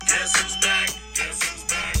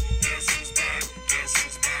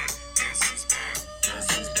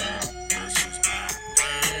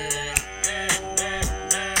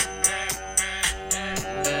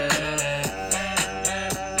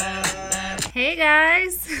Hey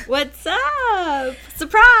guys! What's up?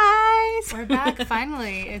 Surprise! We're back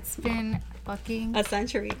finally. It's been fucking a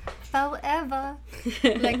century. Forever.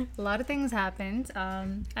 Like, a lot of things happened.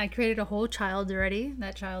 I created a whole child already.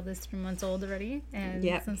 That child is 3 months old already. And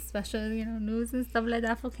some special, news and stuff like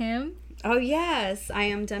that for Kim. Oh, yes. I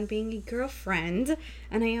am done being a girlfriend.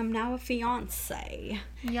 And I am now a fiance.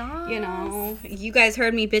 Yes. You guys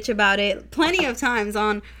heard me bitch about it plenty of times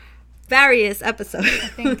on various episodes.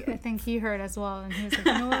 I think he heard as well, and he was like,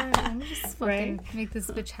 you know what? Let me just fucking make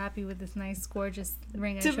this bitch happy with this nice, gorgeous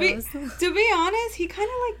ring I chose. To be honest, he kind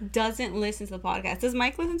of like doesn't listen to the podcast. Does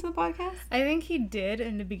Mike listen to the podcast? I think he did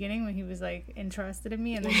in the beginning when he was like interested in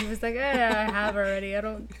me, and then he was like, I have already. I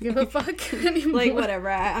don't give a fuck anymore. Like, whatever.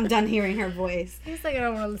 I'm done hearing her voice. He's like, I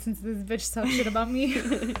don't want to listen to this bitch talk shit about me.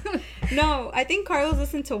 No, I think Carlos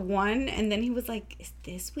listened to one, and then he was like, is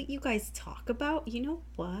this what you guys talk about? You know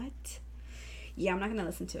what? Yeah, I'm not gonna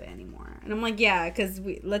listen to it anymore. And I'm like, yeah, because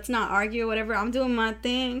let's not argue or whatever. I'm doing my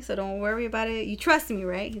thing, so don't worry about it. You trust me,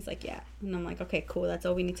 right? He's like, yeah. And I'm like, okay, cool. That's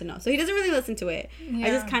all we need to know. So he doesn't really listen to it. Yeah. I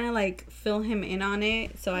just kind of like fill him in on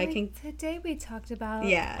it, so I can. Today we talked about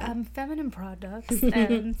feminine products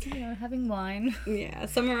and having wine. Yeah,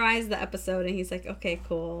 summarize the episode, and he's like, okay,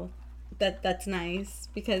 cool. That's nice,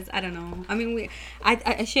 because I don't know. I mean,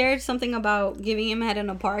 I shared something about giving him head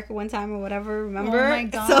in a park one time or whatever. Remember? Oh my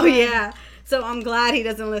god. So yeah. So I'm glad he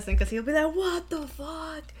doesn't listen, because he'll be like, what the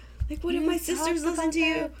fuck? Like, what if my sisters listen to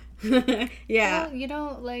you? Yeah.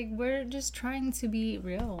 Well, like, we're just trying to be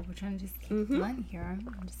real. We're trying to just keep blunt here.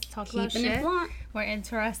 Just talk about shit. We're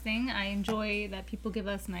interesting. I enjoy that people give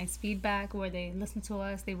us nice feedback where they listen to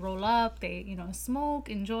us. They roll up. They, smoke,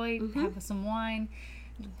 enjoy, have some wine,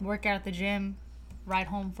 work out at the gym, ride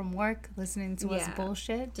home from work, listening to us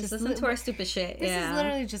bullshit. Just listen to our stupid shit. This is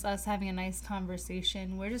literally just us having a nice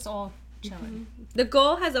conversation. We're just all chilling. The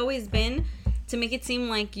goal has always been to make it seem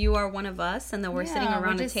like you are one of us, and that we're sitting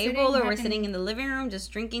around a table, or we're sitting in the living room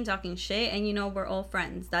just drinking, talking shit, and we're all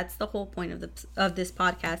friends. That's the whole point of this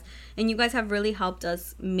podcast, and you guys have really helped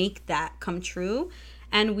us make that come true.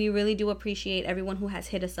 And we really do appreciate everyone who has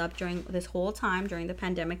hit us up during this whole time, during the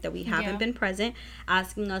pandemic, that we haven't been present,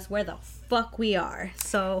 asking us where the fuck we are.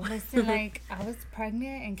 So listen, like, I was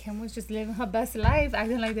pregnant and Kim was just living her best life,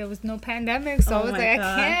 acting like there was no pandemic. So I was like,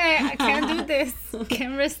 God. I can't do this.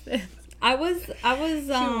 Can't risk this. I was.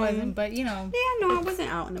 She wasn't, but Yeah, no, I wasn't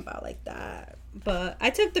out and about like that. But I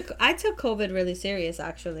took COVID really serious,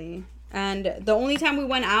 actually. And the only time we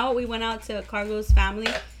went out to Carlos'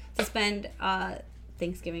 family to spend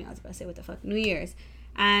Thanksgiving. I was about to say, what the fuck? New Year's.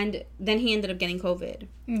 And then he ended up getting COVID.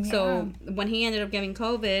 Yeah. So when he ended up getting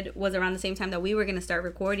COVID was around the same time that we were going to start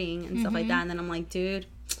recording and stuff like that. And then I'm like, dude,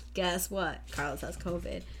 guess what? Carlos has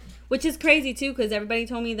COVID. Which is crazy, too, because everybody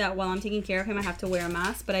told me that while I'm taking care of him, I have to wear a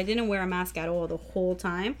mask. But I didn't wear a mask at all the whole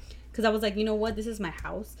time. Because I was like, you know what? This is my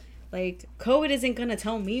house. Like, COVID isn't going to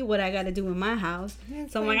tell me what I got to do in my house.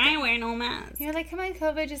 So I'm like, I ain't wearing no mask. You're like, come on,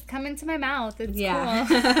 COVID, just come into my mouth. It's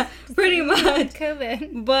cool. Pretty much.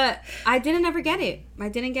 COVID. But I didn't ever get it.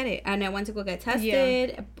 And I went to go get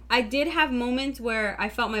tested. Yeah. I did have moments where I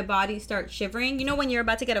felt my body start shivering. When you're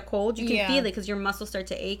about to get a cold, you can feel it because your muscles start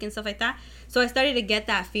to ache and stuff like that. So I started to get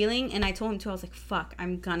that feeling. And I told him, too, I was like, fuck,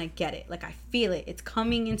 I'm going to get it. Like, I feel it. It's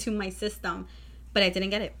coming into my system. But I didn't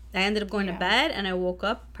get it. I ended up going to bed, and I woke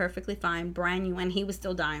up perfectly fine, brand new, and he was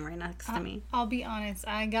still dying right next to me. I'll be honest.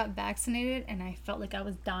 I got vaccinated, and I felt like I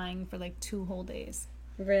was dying for, like, 2 whole days.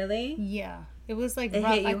 Really? Yeah. It was, like,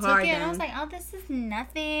 rough. Hit you hard, and I was like, oh, this is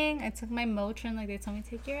nothing. I took my Motrin. Like, they told me,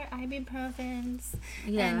 take your ibuprofens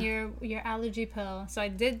and your allergy pill. So I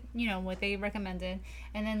did, what they recommended.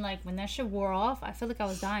 And then, like, when that shit wore off, I felt like I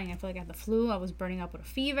was dying. I felt like I had the flu. I was burning up with a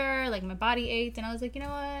fever. Like, my body ached. And I was like, you know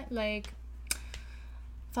what? Like,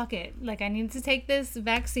 fuck it. Like, I need to take this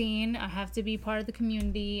vaccine. I have to be part of the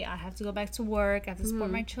community. I have to go back to work. I have to support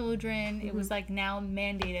my children. It was, like, now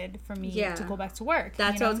mandated for me to go back to work.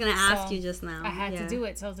 That's what I was going to ask you just now. I had to do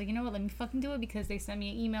it. So I was like, you know what? Let me fucking do it, because they sent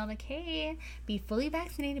me an email like, hey, be fully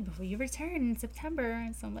vaccinated before you return in September.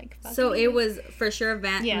 So I'm like, fuck So it was for sure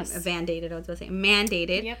mandated. I was going to say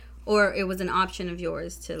mandated. Yep. Or it was an option of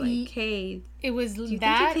yours to, like, hey... It was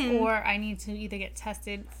that, or I need to either get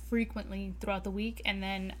tested frequently throughout the week, and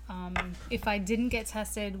then if I didn't get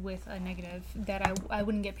tested with a negative, that I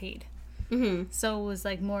wouldn't get paid. Mm-hmm. So it was,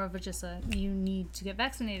 like, more of you need to get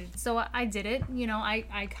vaccinated. So I did it.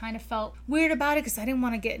 I kind of felt weird about it because I didn't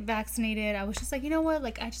want to get vaccinated. I was just like, you know what?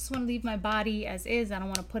 Like, I just want to leave my body as is. I don't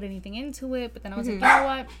want to put anything into it. But then I was like, you know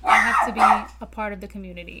what? I have to be a part of the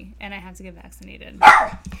community, and I have to get vaccinated.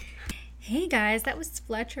 Hey guys, that was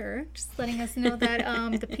Fletcher just letting us know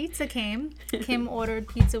that the pizza came. Kim ordered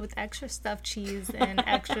pizza with extra stuffed cheese and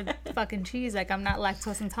extra fucking cheese. Like, I'm not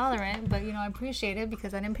lactose intolerant, but I appreciate it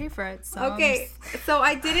because I didn't pay for it. So Okay, so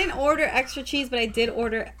I didn't order extra cheese, but I did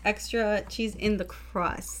order extra cheese in the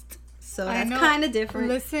crust. So that's kind of different.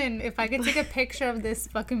 Listen, if I could take a picture of this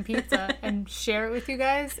fucking pizza and share it with you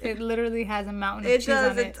guys, it literally has a mountain of cheese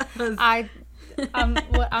on it. It does. I'm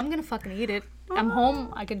gonna fucking eat it. I'm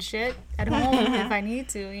home. I can shit at home if I need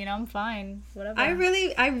to. I'm fine. Whatever. I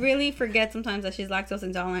really forget sometimes that she's lactose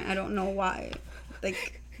intolerant. I don't know why.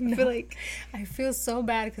 Like, I feel so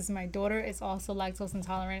bad because my daughter is also lactose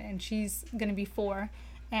intolerant and she's gonna be 4.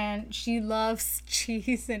 And she loves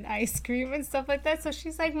cheese and ice cream and stuff like that. So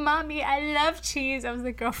she's like, Mommy, I love cheese. I was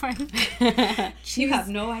like, girlfriend, you have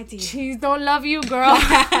no idea. Cheese don't love you, girl.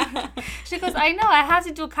 She goes, I know. I have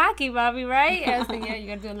to do kaki, Bobby, right? And I was like, yeah, you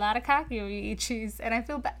got to do a lot of kaki when you eat cheese. And I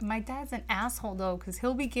feel bad. My dad's an asshole, though, because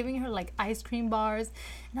he'll be giving her, like, ice cream bars.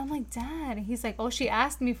 And I'm like, Dad. And he's like, oh, she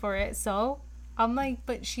asked me for it, so... I'm like,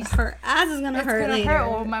 but her ass is gonna hurt later.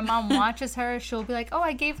 Or my mom watches her, she'll be like, oh,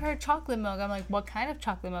 I gave her chocolate milk. I'm like, what kind of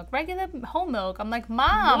chocolate milk? Regular whole milk. I'm like,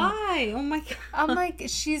 Mom. Why? Oh my God. I'm like,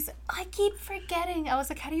 I keep forgetting. I was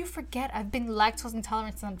like, how do you forget? I've been lactose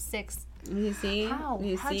intolerant since I'm 6. You see? How'd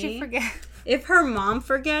you forget? If her mom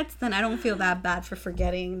forgets, then I don't feel that bad for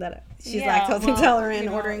forgetting that she's lactose intolerant and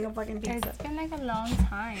ordering a fucking pizza. It's been like a long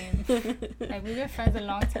time. Like, we've been friends a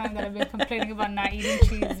long time that I've been complaining about not eating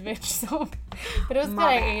cheese, bitch. So, but it was good.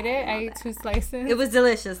 I ate it. I ate 2 slices. It was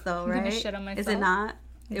delicious, though, right? I'm gonna shit on myself. Is it not?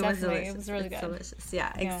 It was delicious. It was really good. Delicious.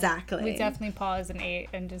 Yeah, exactly. We definitely paused and ate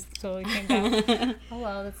and just totally came back. Oh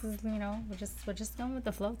well, this is we're just going with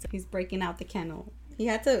the flow. He's breaking out the kennel. He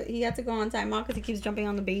had to go on time out because he keeps jumping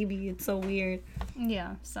on the baby. It's so weird.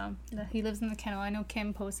 Yeah, so he lives in the kennel. I know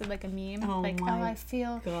Kim posted like a meme. I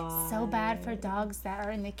feel so bad for dogs that are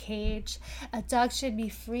in the cage. A dog should be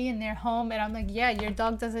free in their home. And I'm like, yeah, your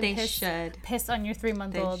dog doesn't piss on your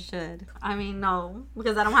 3-month-old. They should. I mean, no,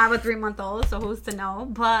 because I don't have a 3-month-old, so who's to know?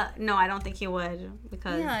 But no, I don't think he would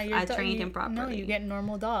because I trained him properly. No, you get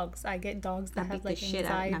normal dogs. I get dogs that have like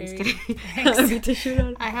anxiety. I'm just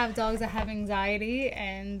kidding. I have dogs that have anxiety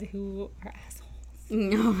and who are assholes.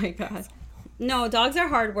 Oh my God. No, dogs are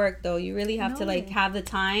hard work though. You really have to like have the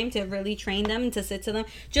time to really train them, to sit to them,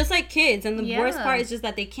 just like kids. And the worst part is just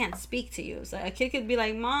that they can't speak to you. So a kid could be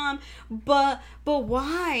like, Mom, but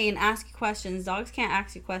why? And ask you questions. Dogs can't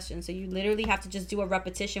ask you questions. So you literally have to just do a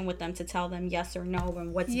repetition with them to tell them yes or no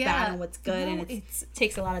and what's bad and what's good. And it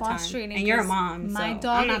takes a lot of time. And you're a mom. My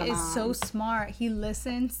dog is so smart. He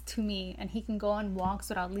listens to me and he can go on walks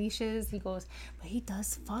without leashes. He goes, but he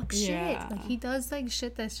does fuck shit. Like he does like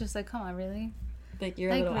shit that's just like, come on, really? Like,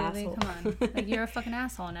 you're a little asshole. Come on. Like, you're a fucking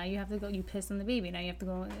asshole. Now you have to go, you piss on the baby. Now you have to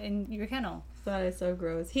go in your kennel. That is so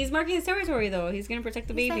gross. He's marking his territory, though. He's going to protect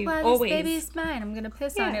the baby. Like, well, always. This baby's mine. I'm going to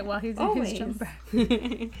piss on it while he's in his jumper.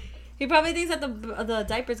 He probably thinks that the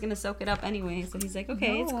diaper's going to soak it up anyway. So he's like,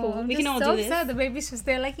 okay, it's cool. We can all do this. Sad. The baby's just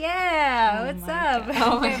there like, what's up?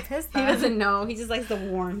 He doesn't know. He just likes the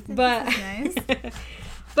warmth. But nice.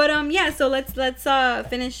 But so let's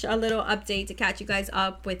finish a little update to catch you guys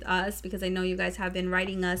up with us, because I know you guys have been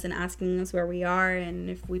writing us and asking us where we are and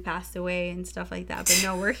if we passed away and stuff like that. But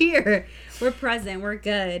no, we're here. We're present. We're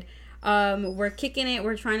good. We're kicking it.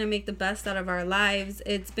 We're trying to make the best out of our lives.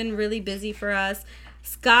 It's been really busy for us.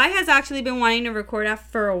 Sky has actually been wanting to record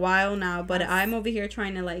for a while now, but I'm over here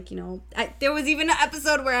trying to there was even an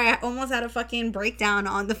episode where I almost had a fucking breakdown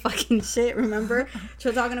on the fucking shit, remember?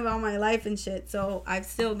 So talking about my life and shit. So I've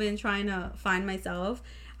still been trying to find myself.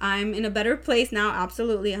 I'm in a better place now,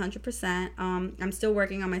 absolutely 100%. I'm still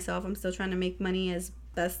working on myself. I'm still trying to make money as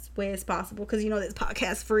best way as possible, because this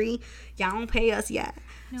podcast free. Y'all don't pay us yet.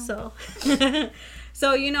 No.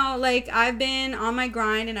 So I've been on my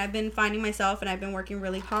grind and I've been finding myself and I've been working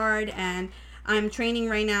really hard, and I'm training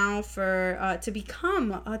right now for to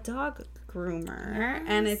become a dog groomer. Yes.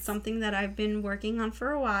 And it's something that I've been working on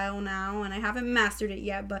for a while now, and I haven't mastered it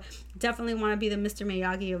yet, but definitely want to be the Mr.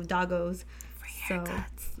 Miyagi of doggos.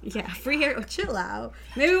 Haircuts. Yeah, free hair. Oh, chill out.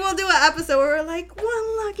 Maybe we'll do an episode where we're like,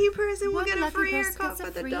 one lucky person will get a free haircut for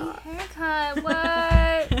the dog. Haircut.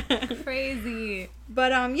 What? Crazy.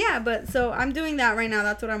 But so I'm doing that right now.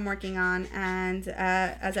 That's what I'm working on. And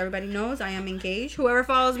as everybody knows, I am engaged. Whoever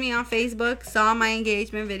follows me on Facebook saw my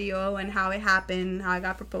engagement video and how it happened, how I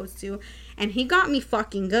got proposed to. And he got me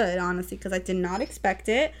fucking good, honestly, because I did not expect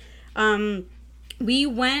it. We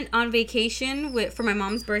went on vacation for my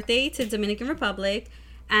mom's birthday to Dominican Republic,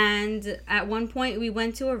 and at one point we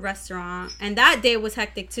went to a restaurant, and that day was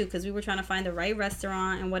hectic too because we were trying to find the right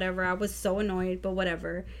restaurant and whatever. I was so annoyed, but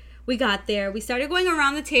whatever. We got there. We started going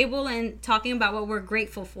around the table and talking about what we're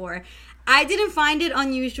grateful for. I didn't find it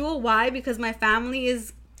unusual. Why? Because my family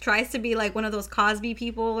tries to be like one of those Cosby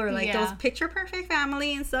people or like those picture perfect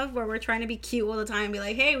family and stuff where we're trying to be cute all the time and be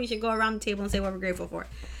like, hey, we should go around the table and say what we're grateful for.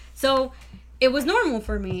 So it was normal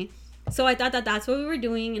for me. So I thought that that's what we were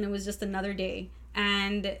doing, and it was just another day.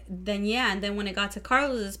 And then when it got to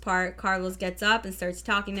Carlos's part, Carlos gets up and starts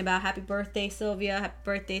talking about happy birthday, Sylvia, happy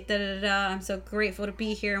birthday, da-da-da-da, I'm so grateful to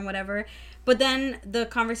be here and whatever. But then the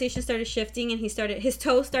conversation started shifting, and his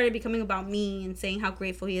toast started becoming about me and saying how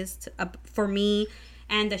grateful he is for me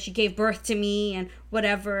and that she gave birth to me and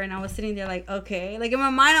whatever. And I was sitting there like, okay. Like, in my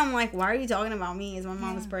mind, I'm like, why are you talking about me? It's my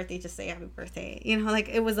mom's birthday. Just say happy birthday. You know, like,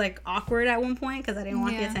 it was, like, awkward at one point because I didn't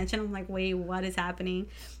want the attention. I'm like, wait, what is happening?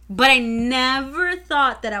 But I never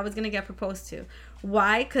thought that I was going to get proposed to.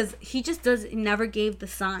 Why? Because he just never gave the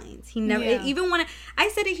signs. He never, even when I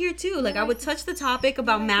said it here too, like, I would touch the topic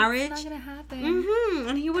about marriage. It's not going to happen.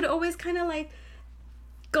 And he would always kind of, like,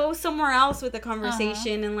 go somewhere else with the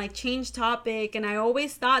conversation and like change topic, and I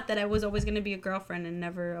always thought that I was always going to be a girlfriend and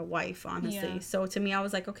never a wife, honestly. So to me, I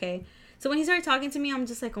was like, okay. So when he started talking to me, I'm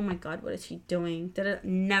just like, oh my god, what is she doing? That I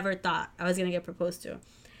never thought I was going to get proposed to.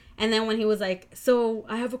 And then when he was like, so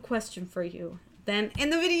I have a question for you, then in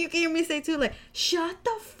the video you can hear me say too, like, shut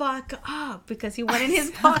the fuck up, because he went in his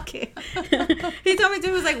pocket. He told me too,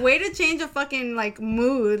 he was like, way to change a fucking like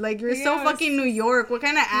mood, like, you're so fucking New York, what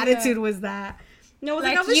kind of attitude was that? No,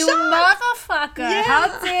 like I was you shocked. Motherfucker. Yeah.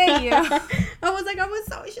 How dare you? I was like, I was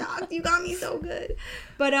so shocked. You got me so good.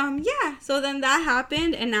 But so then that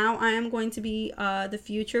happened, and now I am going to be the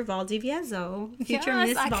future Valdivieso. Future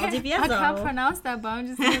Miss Valdivieso. I can't pronounce that, but I'm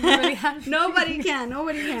just everybody has Nobody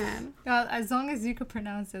can. As long as you can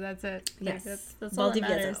pronounce it, that's it. Yes. Like, that's all that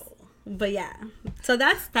matters. But yeah, so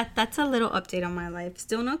that's a little update on my life.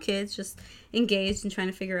 Still no kids, just engaged and trying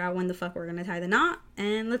to figure out when the fuck we're gonna tie the knot.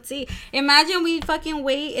 And let's see. Imagine we fucking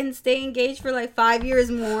wait and stay engaged for like 5 years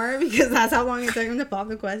more, because that's how long it took him to pop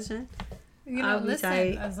the question. You know,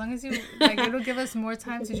 listen, as long as you like, it'll give us more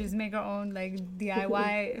time to just make our own like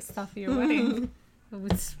DIY stuff for your wedding.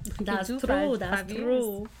 That's true. That's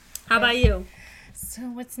true. How about you? So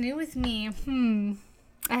what's new with me?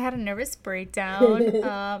 I had a nervous breakdown.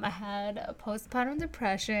 I had a postpartum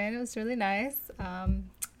depression. It was really nice.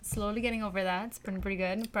 Slowly getting over that. It's been pretty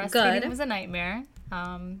good. Breastfeeding was a nightmare.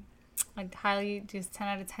 I highly, just 10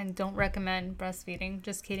 out of 10, don't recommend breastfeeding.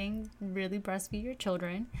 Just kidding. Really breastfeed your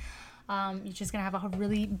children. You're just going to have a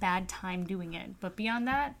really bad time doing it. But beyond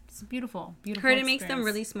that, it's beautiful. Beautiful Heard it makes them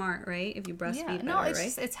really smart, right? If you breastfeed better, it's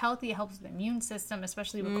just, it's healthy. It helps the immune system,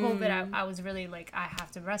 especially with COVID. I was really like, I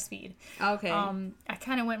have to breastfeed. Okay. I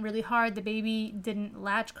kind of went really hard. The baby didn't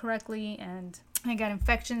latch correctly, and I got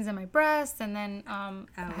infections in my breast, and then I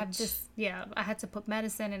had to put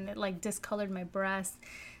medicine, and it like discolored my breast.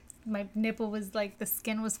 My nipple was like, the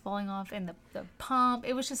skin was falling off in the pump.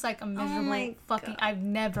 It was just like a miserable fucking. I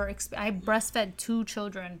breastfed 2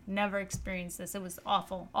 children. Never experienced this. It was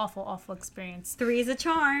awful experience. 3 is a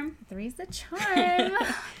charm.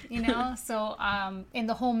 You know. So in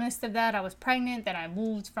the whole midst of that, I was pregnant. Then I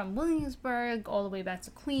moved from Williamsburg all the way back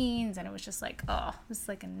to Queens, and it was just like, it was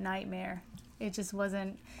like a nightmare. It just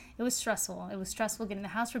wasn't. It was stressful. It was stressful getting the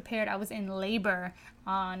house prepared. I was in labor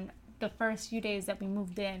on the first few days that we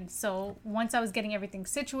moved in. So once I was getting everything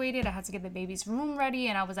situated, I had to get the baby's room ready,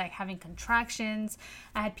 and I was like having contractions.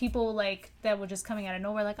 I had people like that were just coming out of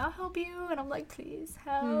nowhere, like, I'll help you, and I'm like, please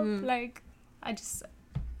help. Like, I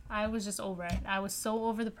was just over it. I was so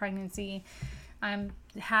over the pregnancy. I'm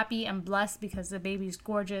happy and blessed because the baby's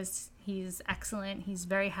gorgeous. He's excellent. He's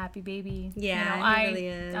very happy baby. Yeah, he really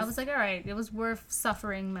is. I was like, all right, it was worth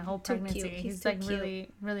suffering my whole pregnancy. He's like cute. Really,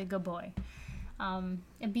 really good boy.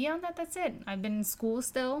 And beyond that, that's it. I've been in school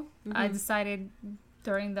still. I decided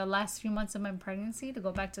during the last few months of my pregnancy to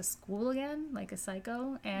go back to school again, like a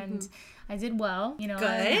psycho, and I did well. You know,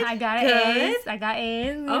 I got A's. I got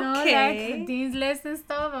A's. You know, like Dean's List and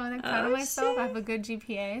stuff. I'm like proud of myself. I have a good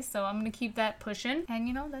GPA, so I'm gonna keep that pushing. And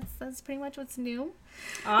you know, that's pretty much what's new.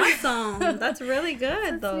 Awesome. That's really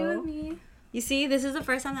good, that's new with me. You see, this is the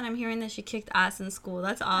first time that I'm hearing that she kicked ass in school.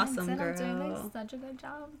 That's awesome, girl. I'm doing like such a good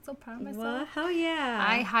job. I'm so proud of myself. Well, hell yeah.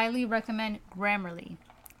 I highly recommend Grammarly.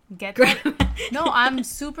 Get that? No, I'm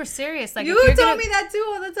super serious. Like, you told me that too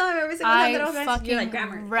all the time. Every single time that I was fucking you're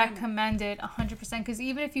like, recommend it 100%. Because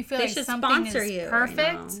even if you feel like something is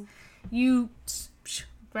perfect, you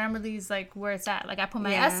Grammarly's like where it's at. Like I put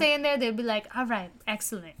my essay in there, they'd be like, all right,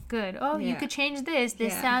 excellent, good. Oh, you could change this.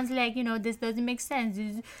 This sounds like, you know, this doesn't make sense.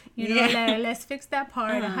 You know, let's fix that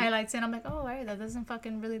part and highlights it. And I'm like, oh, all right, that doesn't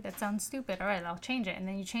fucking really, that sounds stupid. All right, I'll change it. And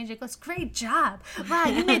then you change it. It goes, great job. Wow,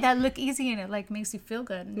 you made that look easy, and it like makes you feel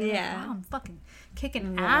good. And like, wow, I'm fucking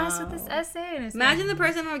kicking ass with this essay. And it's imagine the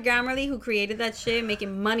person on Grammarly who created that shit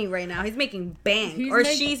making money right now. He's making bank, or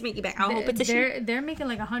she's making bank. I hope it's they're making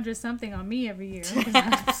like 100 something on me every year.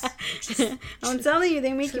 I'm telling you,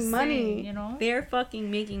 they're making money. Saying, you know, they're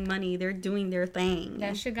fucking making money. They're doing their thing.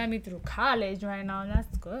 That shit got me through college right now.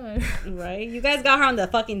 That's good, right? You guys got her on the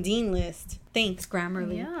fucking dean list. Thanks,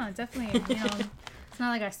 Grammarly. Yeah, definitely. You know, it's not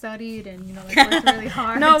like I studied and, you know, like worked really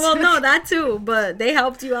hard. No, that too. But they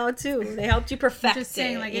helped you out too. They helped you perfect just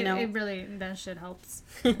saying, like, you know? It really, that shit helps.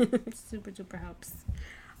 Super duper helps.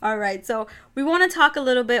 All right, so we want to talk a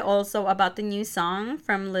little bit also about the new song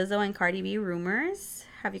from Lizzo and Cardi B, Rumors.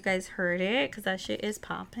 Have you guys heard it? Because that shit is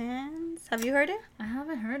poppin'. Have you heard it? I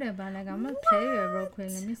haven't heard it, but like I'm gonna play it real quick.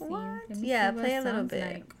 Let me see. Play a little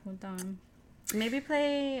bit. Like. Hold on. Maybe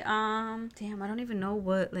play damn, I don't even know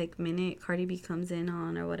what like minute Cardi B comes in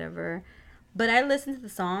on or whatever. But I listened to the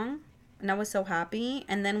song and I was so happy.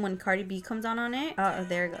 And then when Cardi B comes on it,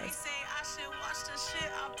 there it goes.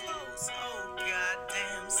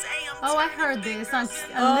 Oh, I heard this on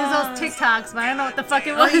Lizzo's TikToks, but I don't know what the fuck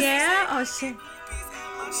it was. Oh yeah? Oh shit.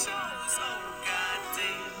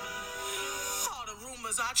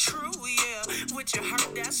 Are true, yeah. What you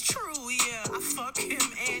heard, that's true, yeah. I fuck him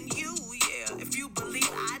and you, yeah. If you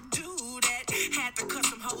believe I do that, had to cut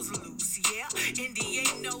some hoes loose, yeah. Indy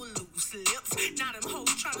ain't no loose lips. Now them hoes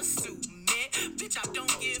tryna sue me. Bitch, I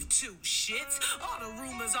don't give two shits. All the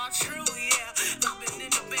rumors are true, yeah. I've been in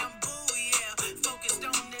the bamboo, yeah. Focused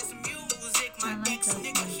on this music. My ex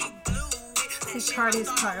nigga, he blew it. It's Cardi's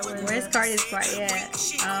part. Where's Cardi's part? Yeah.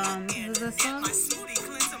 Was this song?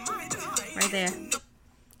 Right there.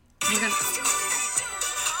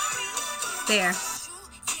 There.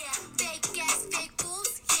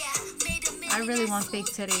 I really want fake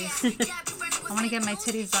titties. I want to get my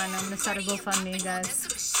titties done. I'm gonna start a GoFundMe, guys.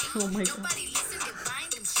 Oh my god.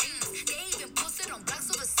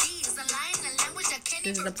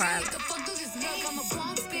 This is the part I like.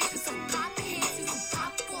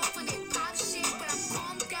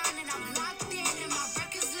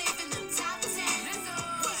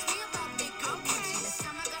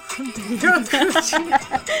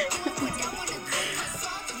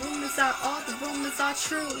 All the rumors are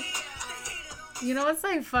true. You know what's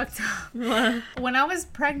like fucked up? What? When I was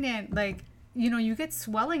pregnant, like, you know, you get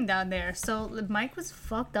swelling down there. So Mike was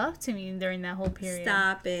fucked up to me during that whole period.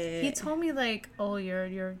 Stop it. He told me like, oh,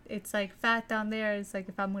 you're it's like fat down there. It's like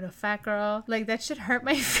if I'm with a fat girl, like that shit hurt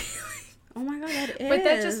my feelings. Oh my god, that is. But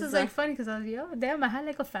that just was like funny because I was like, yo, damn, I had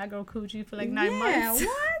like a fat girl coochie for like 9 months. Yeah,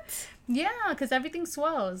 what? Yeah, because everything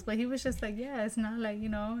swells. But he was just like, yeah, it's not like, you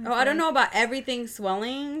know. Oh, I don't know about everything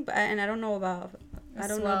swelling, but and I don't know about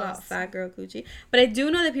fat girl coochie. But I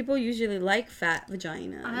do know that people usually like fat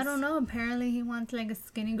vaginas. I don't know. Apparently, he wants like a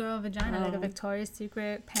skinny girl vagina, like a Victoria's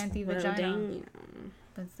Secret panty vagina. Damn.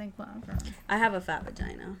 But it's like whatever. I have a fat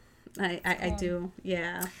vagina. I do.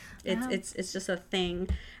 Yeah. It's just a thing.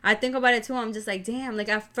 I think about it too. I'm just like, damn. Like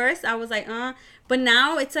at first I was like, but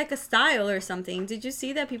now it's like a style or something. Did you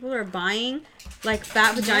see that people are buying like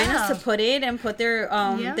fat vaginas to put it and put their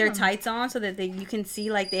tights on so that you can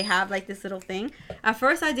see like they have like this little thing? At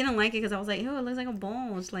first I didn't like it because I was like, ew, it looks like a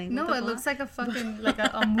bulge. Like no, it looks like a fucking like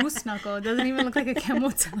a moose knuckle. It doesn't even look like a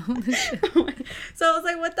camel toe. So I was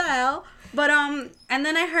like, what the hell? But and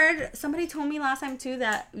then I heard somebody told me last time too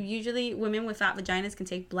that usually women with fat vaginas can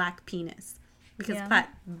take black penis because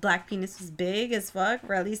black penis is big as fuck,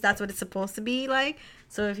 or at least that's what it's supposed to be like.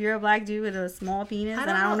 So if you're a black dude with a small penis, then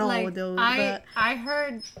I don't know like, what they'll. I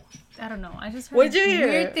heard, I don't know. I just heard What'd you hear?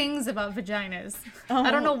 Weird things about vaginas.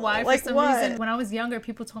 I don't know why. Like for some reason, when I was younger,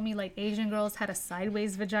 people told me like Asian girls had a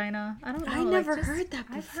sideways vagina. I don't know. I never heard that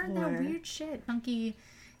before. I've heard that weird shit. Chunky.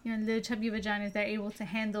 You know, little chubby vaginas, they're able to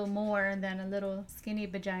handle more than a little skinny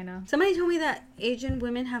vagina. Somebody told me that Asian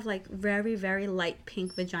women have like very, very light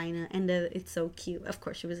pink vagina and it's so cute. Of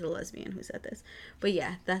course, she was a lesbian who said this. But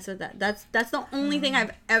yeah, that's the only thing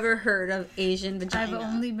I've ever heard of Asian vagina. I've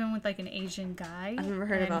only been with like an Asian guy. I've never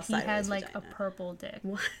heard about sideways he had like vagina. A purple dick.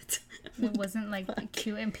 What? It wasn't like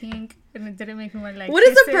cute and pink, and it didn't make me want to like. What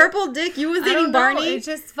is a purple dick? You was dating Barney? It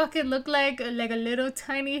just fucking looked like a little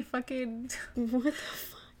tiny fucking. What the fuck?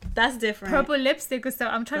 That's different. Purple lipstick or stuff.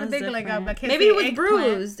 I'm trying to think different. like maybe it was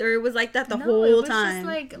bruised or it was like that the whole time.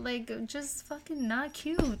 Just like just fucking not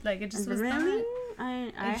cute. Like it just was really.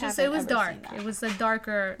 Not, it was dark. It was a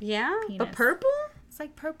darker. Yeah, penis. but purple. It's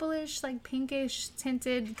like purplish, like pinkish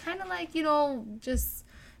tinted, kind of like, you know, just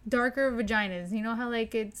darker vaginas. You know how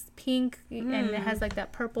like it's pink and it has like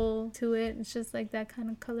that purple to it. It's just like that kind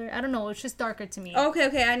of color. I don't know. It's just darker to me.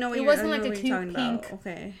 Okay, I know what it you're wasn't I know like a what you're cute talking pink about.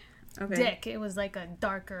 Okay. dick. It was like a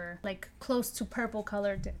darker, like close to purple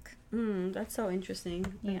color dick. That's so interesting.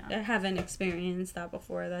 Yeah. I haven't experienced that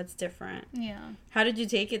before. That's different. Yeah. How did you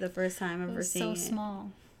take it the first time ever seeing so it?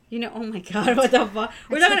 small. You know, oh my god, what the fuck?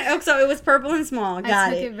 We're talking. So it was purple and small. Got I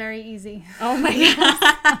took it. it very easy. Oh my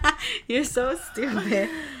god, you're so stupid.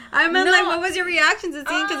 I meant like, what was your reaction to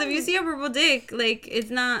seeing? Because if you see a purple dick, like it's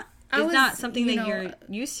not something that you're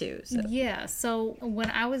used to. So. Yeah. So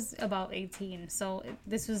when I was about 18, so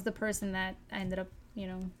this was the person that I ended up, you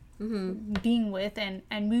know, being with,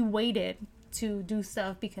 and we waited to do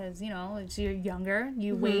stuff because, you know, you're younger,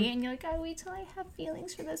 you wait and you're like, I wait till I have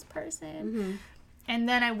feelings for this person. And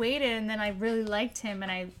then I waited, and then I really liked him,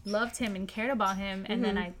 and I loved him and cared about him, and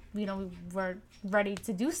then I, you know, we were ready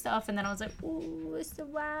to do stuff, and then I was like, ooh,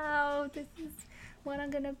 wow, this is what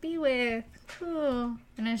I'm gonna be with, cool.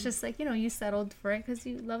 And it's just like, you know, you settled for it because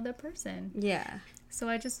you love that person. Yeah. So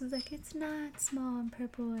I just was like, it's not small and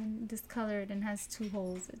purple and discolored and has 2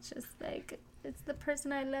 holes. It's just like, it's the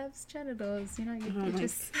person I love's genitals, you know.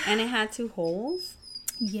 And it had 2 holes.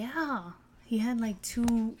 Yeah, he had like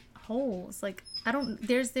 2 holes. Like, I don't.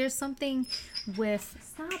 There's something with.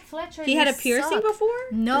 Stop, Fletcher. He had a piercing before.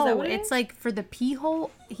 No, it's like for the pee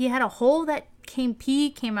hole. He had a hole that pee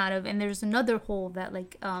came out of, and there's another hole that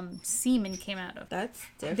like semen came out of. That's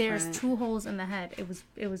different. There's 2 holes in the head.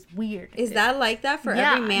 It was weird. Is that like that for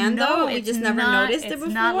every man though? We just never noticed it before.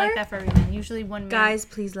 It's not like that for every man. Usually one man. Guys,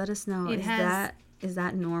 please let us know. Is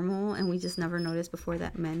that normal? And we just never noticed before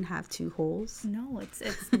that men have 2 holes? No,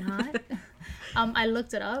 it's not. I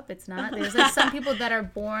looked it up. It's not. There's like some people that are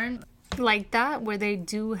born like that where they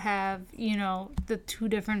do have, you know, the 2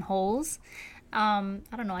 different holes. I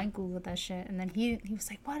don't know. I googled that shit, and then he was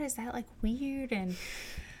like, "What is that? Like weird?" And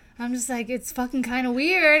I'm just like, "It's fucking kind of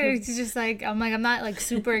weird." It's just like I'm not like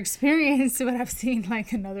super experienced, but I've seen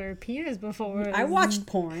like another penis before. I watched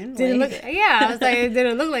porn. Did it look? Yeah, I was like, did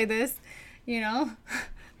it look like this? You know.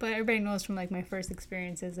 But everybody knows from like my first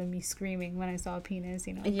experiences of me screaming when I saw a penis,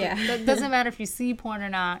 you know. Yeah. It doesn't matter if you see porn or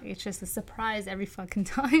not. It's just a surprise every fucking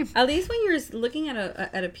time. At least when you're looking at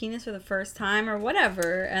a penis for the first time or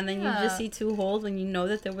whatever, and then you just see 2 holes when you know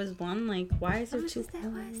that there was one, like, why is there 2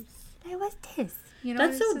 holes? There was this. You know,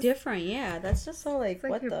 that's so different. Yeah, that's just so like,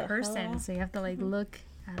 what your the person. hell? So you have to like look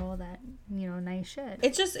at all that, you know, nice shit.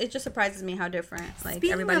 It just surprises me how different like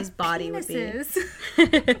Speaking everybody's of body penises.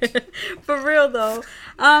 would be. For real though.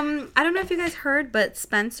 I don't know if you guys heard, but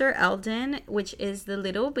Spencer Elden, which is the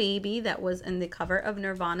little baby that was in the cover of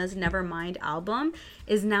Nirvana's Nevermind album,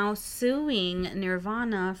 is now suing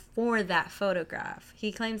Nirvana for that photograph.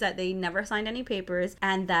 He claims that they never signed any papers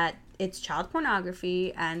and that it's child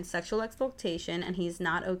pornography and sexual exploitation, and he's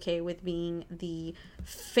not okay with being the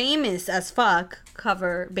famous as fuck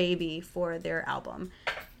cover baby for their album,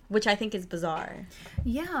 which I think is bizarre.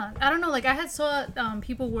 Yeah, I don't know. Like I had saw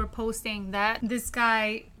people were posting that this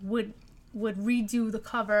guy would redo the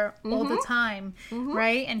cover all the time,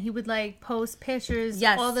 right? And he would like post pictures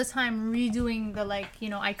all the time redoing the like, you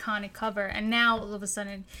know, iconic cover. And now all of a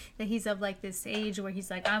sudden that he's of like this age where he's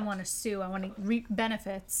like, I want to sue, I want to reap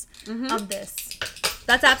benefits of this.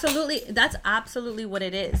 That's absolutely what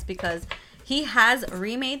it is, because he has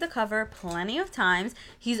remade the cover plenty of times.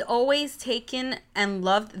 He's always taken and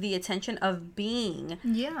loved the attention of being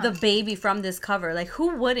the baby from this cover. Like,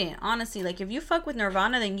 who wouldn't? Honestly, like, if you fuck with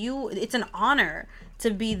Nirvana, then it's an honor to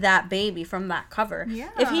be that baby from that cover. Yeah.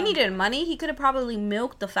 If he needed money, he could have probably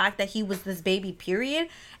milked the fact that he was this baby, period,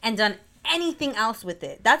 and done anything else with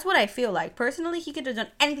it. That's what I feel like. Personally, he could have done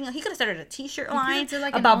anything else. He could have started a t-shirt line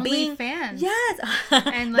like about being fan. Yes.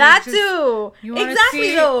 And like, that too. You exactly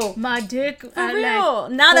see though. My dick. For real.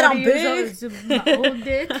 Like, now that I'm big. My old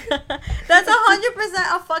dick. That's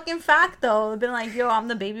 100% a fucking fact though. Been like, yo, I'm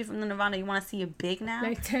the baby from the Nirvana. You want to see you big now?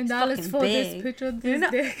 Like $10 for this picture of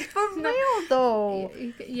this dick. For real though.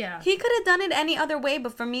 Yeah. He could have done it any other way,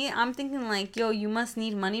 but for me, I'm thinking like, yo, you must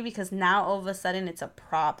need money because now all of a sudden it's a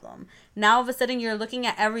problem. Now all of a sudden you're looking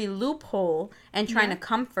at every loophole and trying to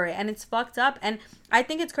comfort it, and it's fucked up. And I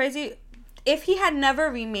think it's crazy. If he had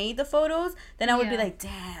never remade the photos, then I would be like,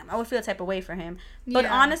 damn, I would feel a type of way for him. But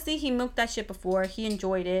honestly, he milked that shit before. He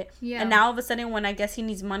enjoyed it. Yeah. And now all of a sudden, when I guess he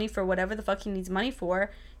needs money for whatever the fuck he needs money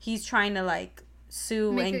for, he's trying to like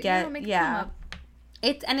sue and get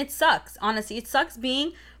It sucks. Honestly, it sucks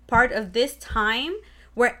being part of this time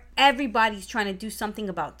where everybody's trying to do something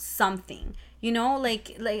about something. You know,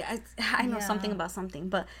 like I know something about something,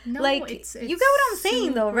 but no, like it's you get what I'm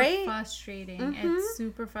saying though, right? Frustrating. It's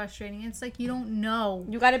super frustrating. It's like you don't know.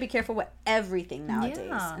 You got to be careful with everything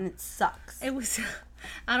nowadays, and it sucks. It was,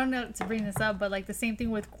 I don't know to bring this up, but like the same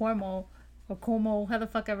thing with Cuomo. Or Cuomo, how the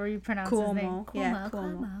fuck ever you pronounce his name.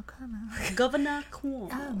 Cuomo. Governor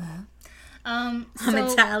Cuomo. I'm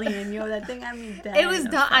Italian, that thing had me dying. It was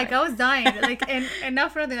like I was dying, like and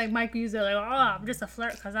not for nothing. Like Mike used it, like, oh, I'm just a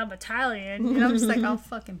flirt because I'm Italian, and I'm just like, I'll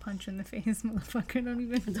fucking punch you in the face,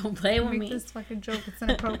 motherfucker. Don't play with me. Make this fucking joke. It's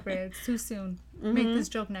inappropriate. It's too soon. Make this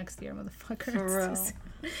joke next year, motherfucker. For real.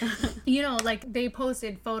 You know, like they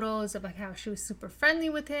posted photos of like how she was super friendly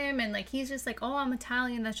with him, and like he's just like, oh, I'm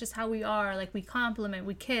Italian, that's just how we are, like we compliment,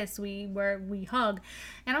 we kiss, we hug.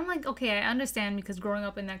 And I'm like, okay, I understand, because growing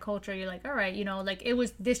up in that culture, you're like, all right, you know, like it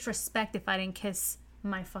was disrespect if I didn't kiss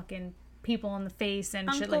my fucking people in the face and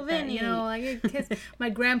Uncle shit like Vinny. That, you know, like I kiss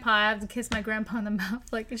my grandpa, I have to kiss my grandpa in the mouth.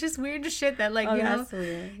 Like it's just weird shit that like, you know,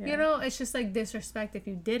 weird, yeah. You know, it's just like disrespect if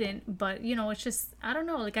you didn't, but you know, it's just, I don't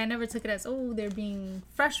know, like I never took it as, oh, they're being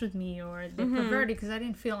fresh with me or they're perverted, because I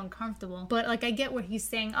didn't feel uncomfortable. But like I get where he's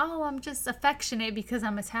saying, oh, I'm just affectionate because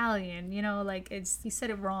I'm Italian, you know, like he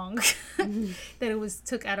said it wrong. That it was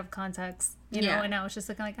took out of context. You know, and I was just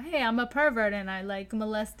looking like, hey, I'm a pervert and I like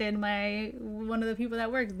molested one of the people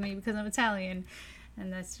that worked with me because I'm Italian,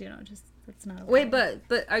 and that's, you know, just that's not okay. Wait, but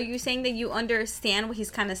are you saying that you understand what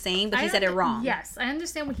he's kind of saying, but he said it wrong? Yes, I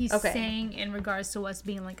understand what he's saying in regards to us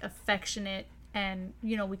being like affectionate and,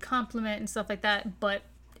 you know, we compliment and stuff like that, but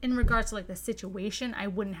in regards to like the situation, I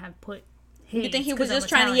wouldn't have put. You think he was just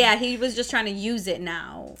trying to, he was just trying to use it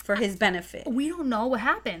now for his benefit. We don't know what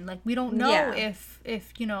happened. Like, we don't know if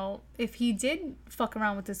you know, if he did fuck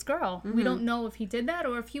around with this girl. We don't know if he did that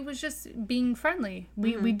or if he was just being friendly.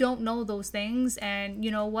 We don't know those things. And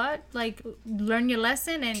you know what? Like, learn your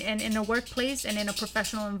lesson, and in a workplace and in a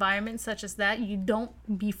professional environment such as that, you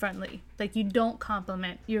don't be friendly. Like, you don't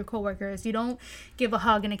compliment your coworkers. You don't give a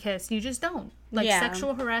hug and a kiss. You just don't. Like,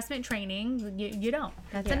 sexual harassment training, you don't.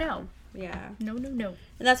 That's a no. Yeah. No.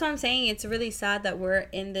 And that's what I'm saying. It's really sad that we're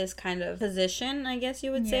in this kind of position, I guess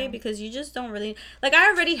you would say, because you just don't really, like, I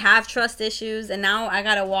already have trust issues, and now I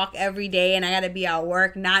gotta walk every day and I gotta be at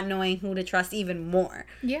work not knowing who to trust even more.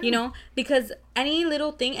 Yeah. You know? Because any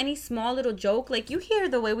little thing, any small little joke, like, you hear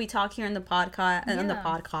the way we talk here in the podcast,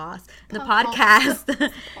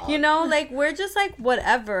 you know, like, we're just like,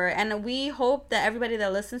 whatever. And we hope that everybody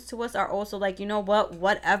that listens to us are also like, you know what,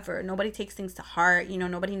 whatever. Nobody takes things to heart. You know,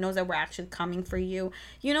 nobody knows that we're actually coming for you.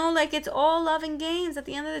 You know, like, it's all love and games at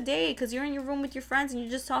the end of the day, because you're in your room with your friends and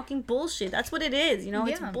you're just talking bullshit. That's what it is, you know?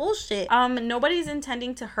 It's bullshit. Nobody's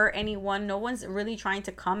intending to hurt anyone. No one's really trying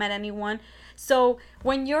to come at anyone. So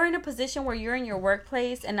when you're in a position where you're in your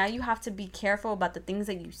workplace and now you have to be careful about the things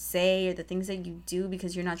that you say or the things that you do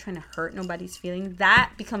because you're not trying to hurt nobody's feelings,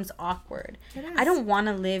 that becomes awkward. I don't want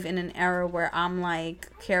to live in an era where I'm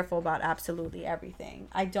like careful about absolutely everything.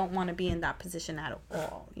 I don't want to be in that position at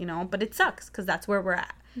all, you know, but it sucks because that's where we're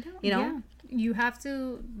at, you know? Yeah. You have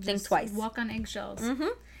to think twice. Walk on eggshells.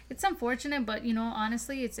 It's unfortunate, but you know,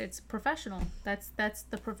 honestly, it's professional. That's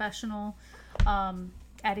the professional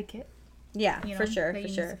etiquette. Yeah, you know, for sure.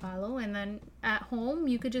 To follow. And then at home,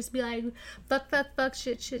 you could just be like, fuck,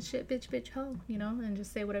 shit, bitch, ho, you know, and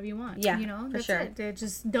just say whatever you want. Yeah, you know, that's it.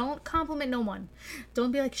 Just don't compliment no one.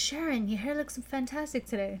 Don't be like, Sharon, your hair looks fantastic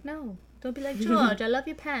today. No. Don't be like, George, I love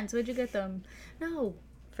your pants. Where'd you get them? No.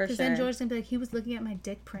 Because then George's going to be like, he was looking at my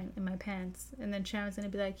dick print in my pants. And then Sharon's going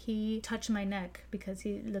to be like, he touched my neck because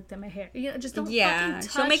he looked at my hair. You know, just don't fucking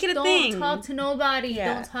touch. She'll make it a thing. Don't talk to nobody.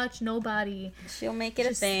 Yeah. Don't touch nobody. She'll make it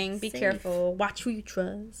a thing. Be careful. Watch who you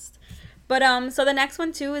trust. But so the next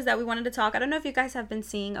one too is that we wanted to talk. I don't know if you guys have been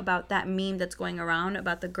seeing about that meme that's going around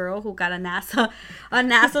about the girl who got a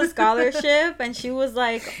NASA scholarship, and she was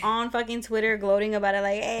like on fucking Twitter gloating about it,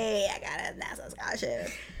 like, hey, I got a NASA scholarship.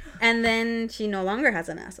 And then she no longer has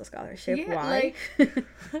a NASA scholarship. Yeah, why?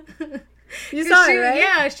 Like, you saw it, right?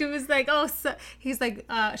 Yeah, she was like, oh, so, he's like,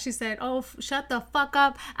 she said, oh, shut the fuck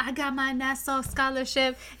up. I got my NASA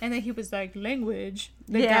scholarship. And then he was like, language.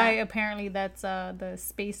 The guy, apparently, that's the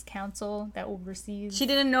Space Council that oversees. She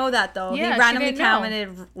didn't know that, though. Yeah, he randomly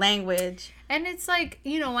commented language. And it's like,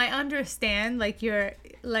 you know, I understand, like, you're,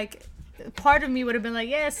 like, part of me would have been like,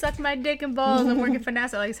 yeah, suck my dick and balls. I'm working for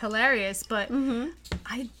NASA. Like, it's hilarious. But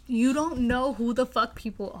you don't know who the fuck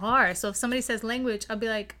people are. So if somebody says language, I'll be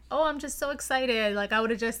like, oh, I'm just so excited. Like, I would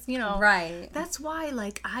have just, you know. Right. That's why,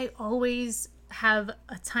 like, I always have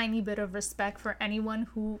a tiny bit of respect for anyone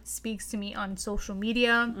who speaks to me on social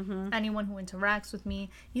media, anyone who interacts with me.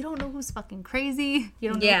 You don't know who's fucking crazy. You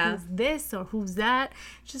don't know who's this or who's that.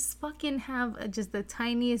 Just fucking have just the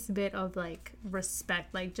tiniest bit of like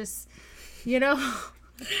respect. Like just, you know.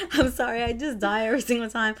 I'm sorry, I just die every single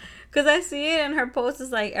time because I see it and her post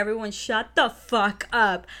is like, everyone shut the fuck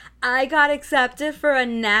up. I got accepted for a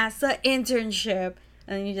NASA internship.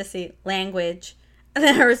 And then you just see language. And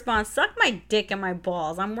then her response, suck my dick and my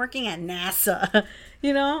balls. I'm working at NASA.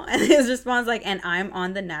 You know? And his response like, and I'm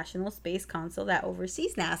on the National Space Council that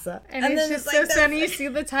oversees NASA. And it's just so funny. You see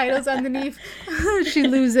the titles underneath. She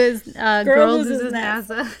loses, girl loses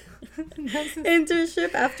NASA.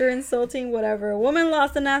 Internship after insulting whatever. Woman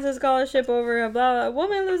lost a NASA scholarship over a blah, blah.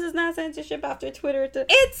 Woman loses NASA internship after Twitter.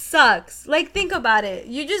 It sucks. Like, think about it.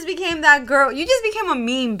 You just became that girl. You just became a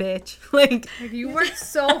meme bitch. Like you worked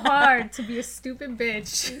so hard to be a stupid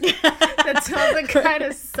bitch that tells a guy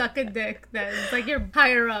to suck a dick. That's like you're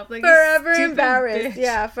higher up. Like forever embarrassed. Bitch.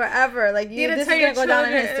 Yeah, forever. Like you this is gonna go down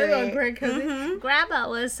in history. Grandma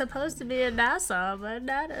was supposed to be in NASA, but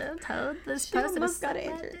not told this person to suck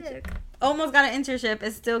my dick. Almost got an internship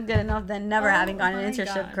is still good enough than never having gotten an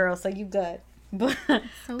internship, girl. So you good. But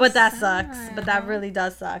that sucks. But that really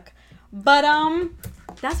does suck. But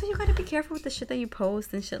that's why you gotta be careful with the shit that you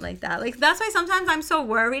post and shit like that. Like that's why sometimes I'm so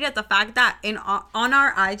worried at the fact that on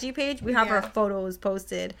our IG page we have our photos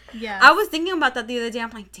posted. Yeah. I was thinking about that the other day.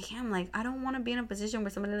 I'm like, damn, like I don't want to be in a position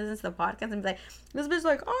where somebody listens to the podcast and be like, this bitch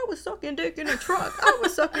like, I was sucking dick in a truck. I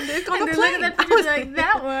was sucking dick on a plane. That picture, like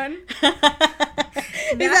that one.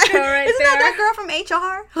 Isn't that girl from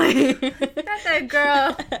HR? Like, not that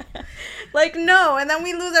girl. Like no, and then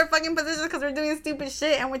we lose our fucking positions because we're doing stupid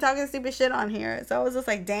shit and we're talking stupid shit on here. So I was just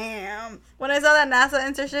like, damn. When I saw that NASA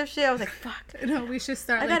internship shit, I was like, fuck. No, we should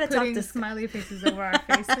start like putting smiley faces over our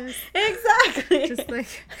faces. Exactly. Just like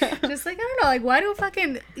I don't know, like why do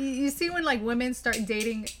fucking you see when like women start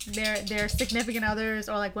dating their significant others,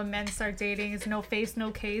 or like when men start dating, it's no face,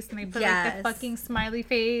 no case, and they put like the fucking smiley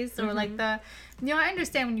face or like the. You know, I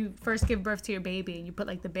understand when you first give birth to your baby and you put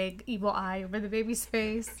like the big evil eye over the baby's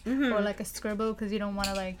face or like a scribble because you don't want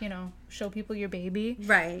to like, you know, show people your baby.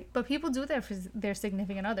 Right. But people do that for their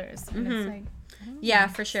significant others. And it's like, yeah,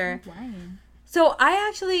 for sure. So I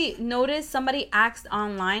actually noticed somebody asked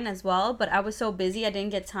online as well, but I was so busy I didn't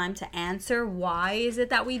get time to answer why is it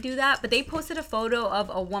that we do that. But they posted a photo of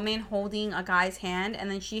a woman holding a guy's hand and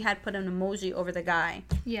then she had put an emoji over the guy.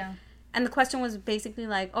 Yeah. And the question was basically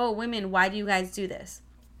like, oh, women, why do you guys do this?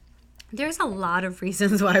 There's a lot of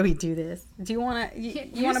reasons why we do this. Do you want to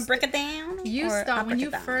you want to break it down? When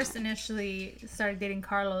you first initially started dating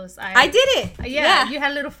Carlos, I did it. Yeah, you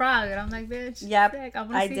had a little frog. And I'm like, bitch. Yep, sick. I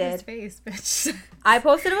want to see his face, bitch. I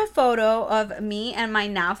posted a photo of me and my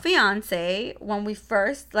now fiance when we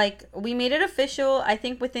first, like, we made it official. I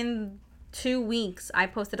think within 2 weeks, I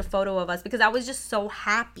posted a photo of us because I was just so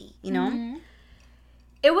happy, you know? Mm-hmm.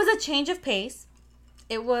 It was a change of pace.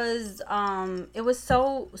 It was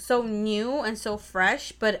so new and so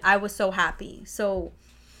fresh, but I was so happy. So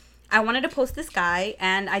I wanted to post this guy,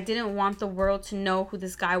 and I didn't want the world to know who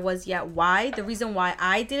this guy was yet. Why? The reason why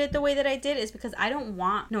I did it the way that I did is because I don't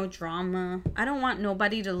want no drama. I don't want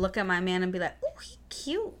nobody to look at my man and be like, oh, he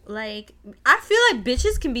cute. Like, I feel like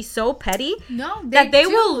bitches can be so petty. No, they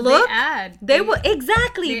will look. They will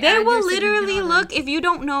literally look. If you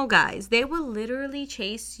don't know, guys, they will literally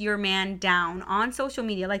chase your man down on social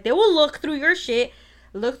media. Like, they will look through your shit.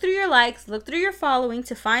 Look through your likes, look through your following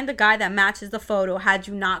to find the guy that matches the photo had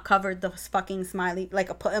you not covered the fucking smiley, like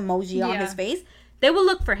a put emoji on his face. They will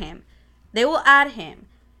look for him. They will add him.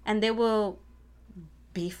 And they will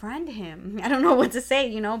befriend him. I don't know what to say,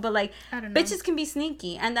 you know? But, like, bitches can be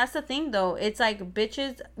sneaky. And that's the thing, though. It's like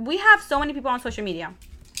bitches... We have so many people on social media.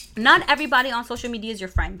 Not everybody on social media is your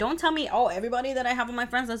friend. Don't tell me, oh, everybody that I have on my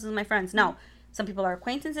friends list is my friends. No. Some people are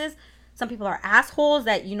acquaintances. Some people are assholes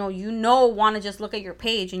that, you know, want to just look at your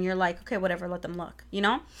page and you're like, okay, whatever, let them look, you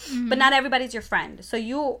know? Mm-hmm. But not everybody's your friend.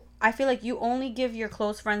 So I feel like you only give your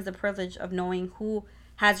close friends the privilege of knowing who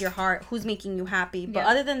has your heart, who's making you happy. But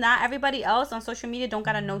other than that, everybody else on social media don't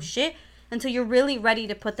got to know shit until you're really ready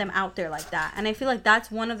to put them out there like that. And I feel like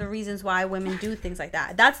that's one of the reasons why women do things like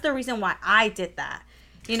that. That's the reason why I did that,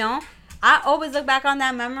 you know? I always look back on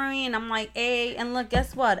that memory and I'm like, hey, and look,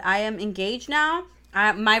 guess what? I am engaged now.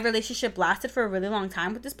 My relationship lasted for a really long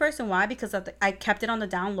time with this person. Why? Because I kept it on the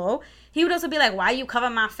down low. He would also be like, why you cover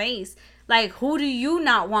my face? Like, who do you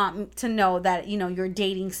not want to know that, you know, you're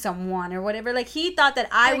dating someone or whatever? Like, he thought that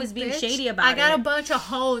I was being shady about it. I got a bunch of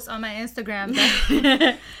hoes on my Instagram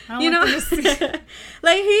that I don't you know, want them to see.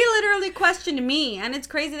 like, he literally questioned me. And it's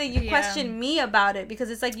crazy that you question me about it, because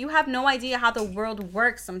it's like, you have no idea how the world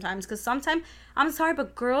works sometimes. Because sometimes, I'm sorry,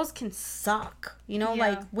 but girls can suck. You know,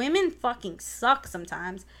 like, women fucking suck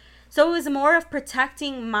sometimes. So it was more of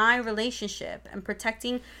protecting my relationship and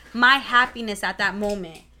protecting my happiness at that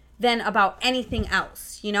moment than about anything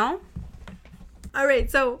else, you know? All right,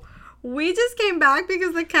 so we just came back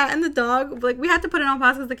because the cat and the dog, like, we had to put it on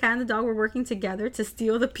pause because the cat and the dog were working together to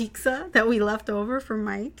steal the pizza that we left over for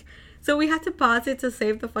Mike. So we had to pause it to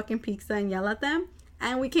save the fucking pizza and yell at them.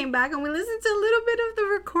 And we came back and we listened to a little bit of the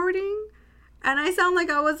recording. And I sound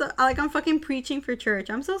like I'm fucking preaching for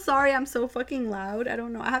church. I'm so sorry I'm so fucking loud. I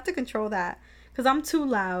don't know. I have to control that. Because I'm too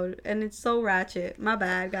loud and it's so ratchet. My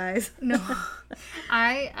bad, guys. No.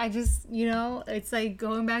 I just, you know, it's like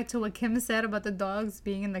going back to what Kim said about the dogs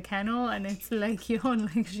being in the kennel. And it's like, yo,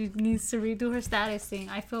 like she needs to redo her status thing.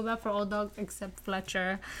 I feel bad for all dogs except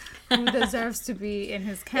Fletcher, who deserves to be in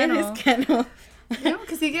his kennel. In his kennel. You know,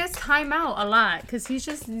 because he gets time out a lot. Because he's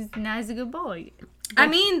not as a good boy. I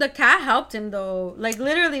mean, the cat helped him, though. Like,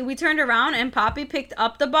 literally, we turned around and Poppy picked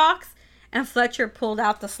up the box and Fletcher pulled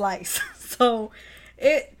out the slice. So,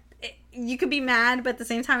 you could be mad, but at the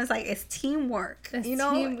same time, it's like, it's teamwork. You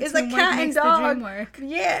know? It's a cat and dog.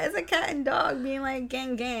 Yeah, it's a cat and dog being like,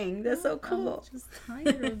 gang. That's so cool. I'm just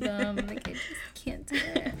tired of them. Like, I just can't do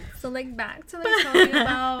it. So, like, back to, like, talking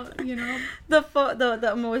about, you know. The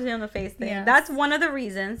emoji on the face thing. Yes. That's one of the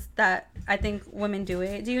reasons that I think women do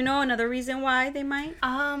it. Do you know another reason why they might?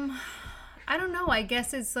 I don't know. I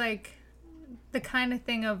guess it's, like, the kind of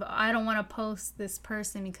thing of, I don't want to post this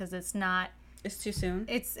person because it's too soon.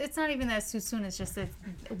 It's not even that it's too soon. It's just that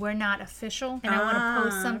we're not official, and I want to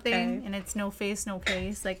post something, and it's no face, no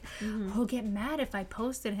case. Like, he'll get mad if I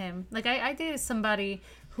posted him. Like, I dated somebody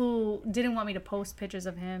who didn't want me to post pictures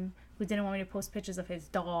of him, who didn't want me to post pictures of his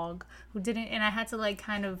dog, and I had to, like,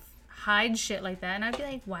 kind of hide shit like that. And I'd be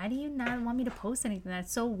like, why do you not want me to post anything?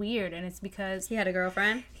 That's so weird. And it's because he had a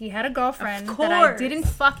girlfriend. He had a girlfriend that I didn't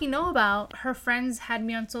fucking know about. Her friends had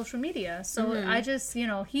me on social media. So I just, you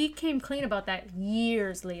know, he came clean about that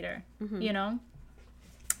years later, you know?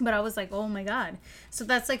 But I was like, oh my God. So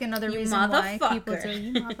that's like another reason why people do.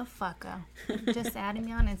 You motherfucker. Just adding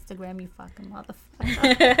me on Instagram, you fucking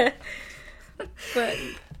motherfucker.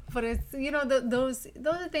 But it's, you know, those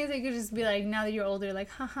are things that you could just be like, now that you're older, like,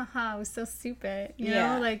 ha ha ha, I was so stupid. You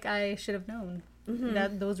know, like, I should have known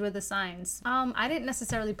that those were the signs. I didn't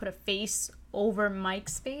necessarily put a face over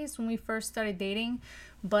Mike's face when we first started dating,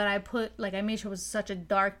 but I made sure it was such a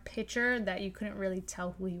dark picture that you couldn't really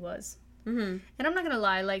tell who he was. And I'm not gonna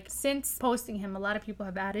lie, like, since posting him, a lot of people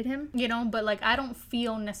have added him, you know, but like, I don't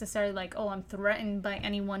feel necessarily like, oh, I'm threatened by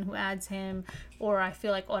anyone who adds him, or I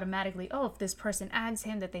feel like automatically, oh, if this person adds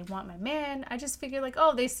him, that they want my man. I just figure like,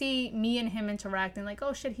 oh, they see me and him interacting, like,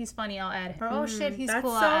 oh shit, he's funny, I'll add him, or oh shit, he's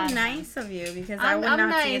cool, I'll add him. That's so nice of you, because I would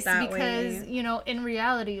not see it that way. I'm nice because, you know, in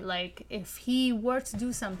reality, like, if he were to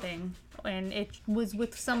do something and it was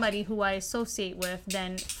with somebody who I associate with,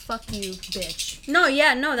 then fuck you, bitch. No,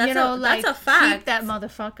 that's, you know, that's a fact. Keep that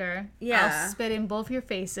motherfucker. Yeah. I'll spit in both your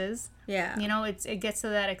faces. Yeah. You know, it gets to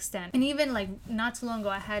that extent. And even, like, not too long ago,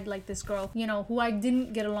 I had, like, this girl, you know, who I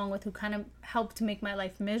didn't get along with, who kind of helped to make my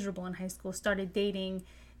life miserable in high school, started dating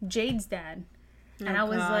Jade's dad. And I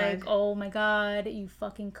was like, oh my God, you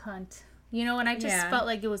fucking cunt. You know, and I just felt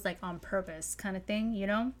like it was, like, on purpose kind of thing, you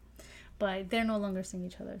know? But they're no longer seeing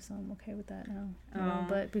each other, so I'm okay with that now. You know?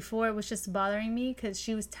 But before, it was just bothering me because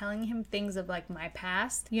she was telling him things of, like, my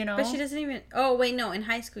past, you know? But she doesn't even... Oh, wait, no, in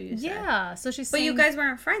high school you said. Yeah, so she's saying... But you guys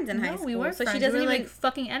weren't friends in high school. No, we weren't friends. She doesn't we were, even... like,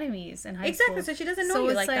 fucking enemies in high school. Exactly, so she doesn't know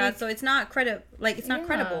you like that, so it's not it's not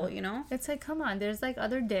credible, you know? It's like, come on, there's, like,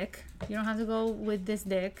 other dick. You don't have to go with this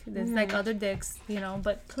dick. There's, like, other dicks, you know?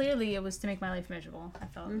 But clearly it was to make my life miserable, I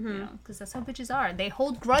felt, you know? Because that's how bitches are. They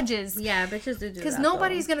hold grudges. Yeah, bitches do that. Because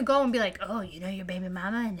nobody's going to go and be like, oh, you know, your baby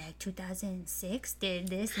mama in, like, 2006 did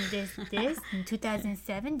this and this and this. In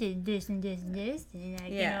 2007 did this and this and this. And,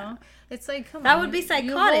 like, you know? It's like, come on. That would be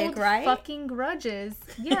psychotic, right? Fucking grudges.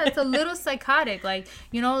 Yeah, it's a little psychotic. Like,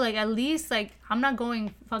 you know, like, at least, like, I'm not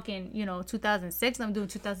going fucking, you know, 2006. I'm doing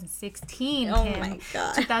 2016, Kim. Oh, my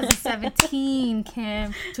God. 2017,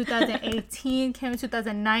 Kim. 2018, Kim.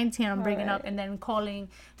 2019, I'm bringing up. And then calling,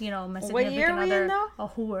 you know, my significant other a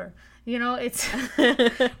whore. You know, it's...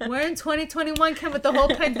 We're in 2021, Kim, but the whole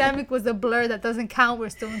pandemic was a blur that doesn't count. We're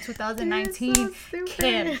still in 2019. So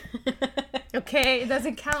Kim. Okay? okay? It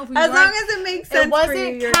doesn't count. As long as it makes sense. It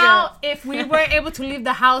wasn't count if we weren't able to leave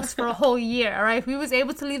the house for a whole year, all right? If we was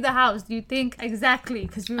able to leave the house, do you think exactly?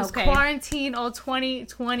 Because we was quarantined all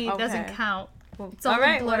 2020. It doesn't count. It's all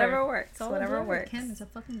right, whatever works. Whatever works. Kim, it's a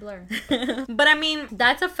fucking blur. But I mean,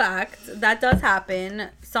 that's a fact. That does happen.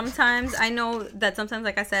 Sometimes, I know that sometimes,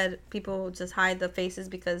 like I said, people just hide the faces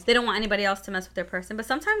because they don't want anybody else to mess with their person. But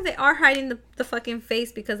sometimes they are hiding the fucking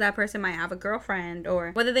face because that person might have a girlfriend, or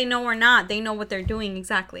whether they know or not, they know what they're doing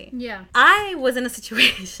exactly. Yeah. I was in a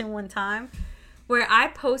situation one time where I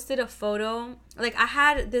posted a photo. Like, I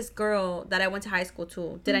had this girl that I went to high school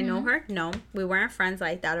to. Did I know her? No. We weren't friends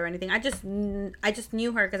like that or anything. I just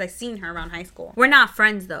knew her because I seen her around high school. We're not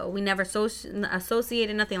friends, though. We never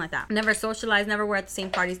associated, nothing like that. Never socialized, never were at the same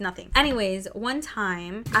parties, nothing. Anyways, one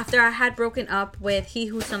time, after I had broken up with he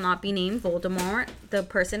who shall not be named, Voldemort, the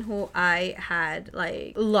person who I had,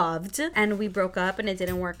 like, loved, and we broke up and it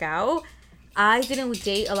didn't work out, I didn't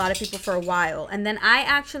date a lot of people for a while, and then I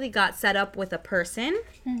actually got set up with a person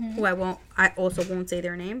who I also won't say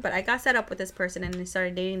their name, but I got set up with this person and I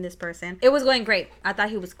started dating this person. It was going great. I thought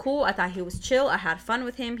he was cool. I thought he was chill. I had fun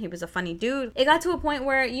with him. He was a funny dude. It got to a point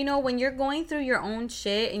where, you know, when you're going through your own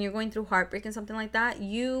shit and you're going through heartbreak and something like that,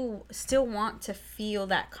 you still want to feel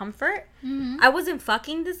that comfort. I wasn't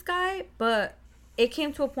fucking this guy, but it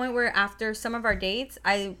came to a point where after some of our dates,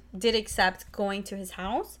 I did accept going to his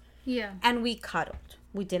house. Yeah. And we cuddled.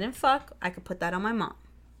 We didn't fuck. I could put that on my mom.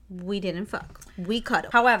 We didn't fuck. We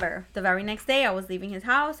cuddled. However, the very next day, I was leaving his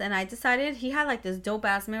house and I decided he had like this dope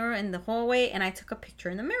ass mirror in the hallway, and I took a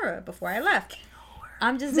picture in the mirror before I left.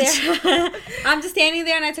 I'm just there. I'm just standing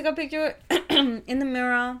there and I took a picture in the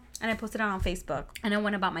mirror and I posted it on Facebook and I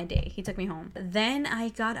went about my day. He took me home. Then I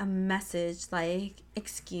got a message like,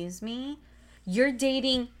 "Excuse me, you're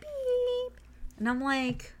dating beep." And I'm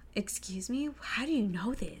like, "Excuse me, how do you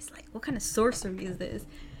know this? Like, what kind of sorcery is this?"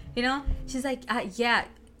 You know? She's like, yeah,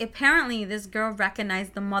 apparently this girl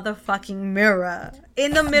recognized the motherfucking mirror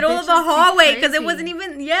in the middle of the hallway because it wasn't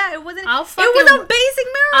even, it wasn't, it was a basic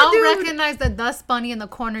mirror, I'll recognize the dust bunny in the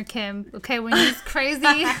corner, Kim. Okay, when he's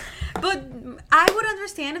crazy. But I would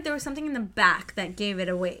understand if there was something in the back that gave it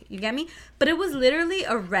away. You get me? But it was literally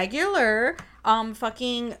a regular,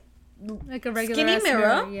 fucking, like a regular skinny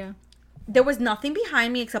mirror. Yeah. There was nothing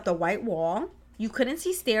behind me except a white wall. You couldn't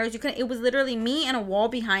see stairs. It was literally me and a wall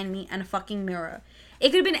behind me and a fucking mirror. It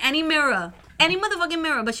could have been any mirror. Any motherfucking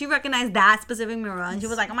mirror. But she recognized that specific mirror. And she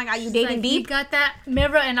was like, "Oh my God, you dating like, Beep?" He got that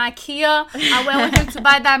mirror in Ikea. I went with him to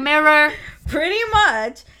buy that mirror. Pretty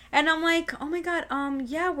much. And I'm like, "Oh my God,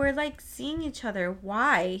 yeah, we're like seeing each other.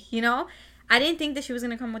 Why?" You know? I didn't think that she was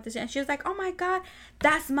going to come with this. And she was like, "Oh my God,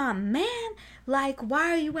 that's my man. Like,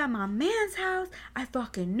 why are you at my man's house? I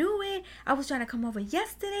fucking knew it. I was trying to come over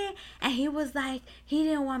yesterday. And he was like, he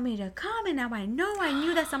didn't want me to come. And now I know. I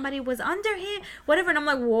knew that somebody was under him. Whatever." And I'm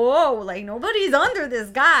like, whoa. Like, nobody's under this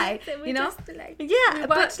guy. You know? Just, like, yeah. We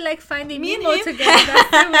watched, like, Finding Nemo together.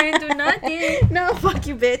 That's it. We didn't do nothing. No, fuck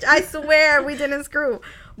you, bitch. I swear we didn't screw.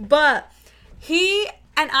 But he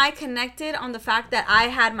and I connected on the fact that I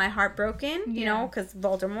had my heart broken, you know, because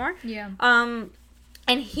Voldemort. Yeah.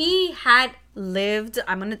 And he had lived,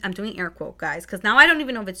 I'm doing air quote, guys, because now I don't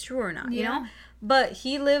even know if it's true or not, you know? But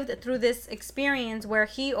he lived through this experience where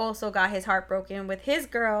he also got his heart broken with his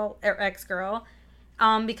girl, or ex-girl,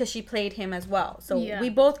 because she played him as well. So we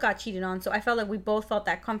both got cheated on. So I felt like we both felt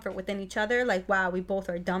that comfort within each other. Like, wow, we both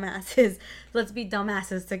are dumbasses. Let's be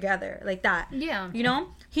dumbasses together. Like that. Yeah. You know?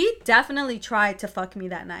 He definitely tried to fuck me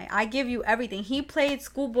that night. I give you everything. He played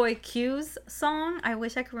Schoolboy Q's song. I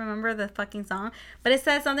wish I could remember the fucking song. But it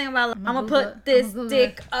said something about, I'm going to put this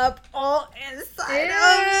dick up all inside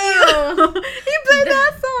of you. He played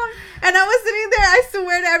that song. And I was sitting there. I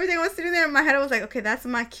swear to everything. I was sitting there in my head. I was like, okay, that's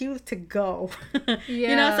my cue to go.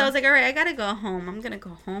 You know? So I was like, all right, I got to go home. I'm going to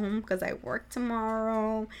go home because I work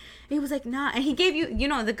tomorrow. And he was like, nah. And he gave you, you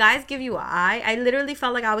know, the guys give you an eye. I literally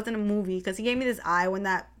felt like I was in a movie because he gave me this eye when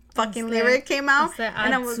that fucking lyric came out.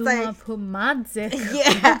 And I was like,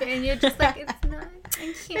 yeah. And you're just like, it's not.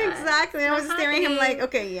 Exactly. And I was staring at him like,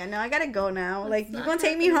 okay, yeah, no, I gotta go now. Like, you gonna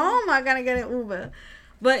take me home? I gotta get an Uber.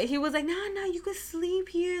 But he was like, nah, you could sleep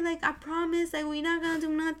here. Like, I promise. Like, we're not gonna do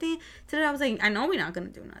nothing. Today I was like, I know we're not gonna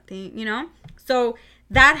do nothing, you know? So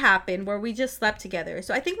that happened where we just slept together.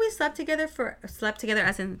 So I think we slept together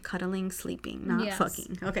as in cuddling, sleeping, not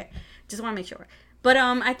fucking. Okay. Just want to make sure. But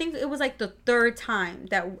I think it was like the third time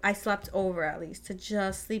that I slept over, at least, to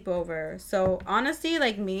just sleep over. So honestly,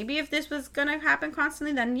 like, maybe if this was gonna happen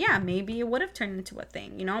constantly, then yeah, maybe it would have turned into a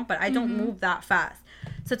thing, you know? But I don't move that fast.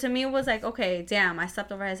 So to me, it was like, okay, damn, I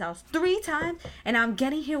slept over at his house 3 times, and I'm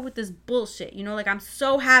getting here with this bullshit. You know, like, I'm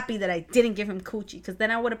so happy that I didn't give him coochie, because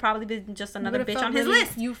then I would have probably been just another bitch on his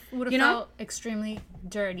list. You would have felt extremely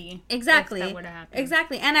dirty. Exactly. If that would have happened.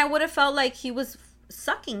 Exactly. And I would have felt like he was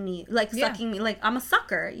sucking me, like I'm a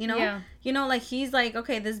sucker, you know? Yeah. You know, like, he's like,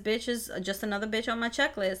 okay, this bitch is just another bitch on my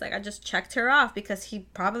checklist. Like, I just checked her off because he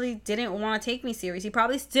probably didn't want to take me serious. He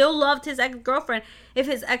probably still loved his ex-girlfriend if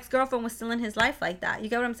his ex-girlfriend was still in his life like that. You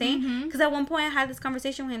get what I'm saying? Because at one point I had this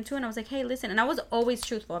conversation with him too, and I was like, hey, listen. And I was always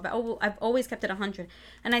truthful. I've always kept it 100.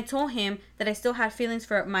 And I told him that I still had feelings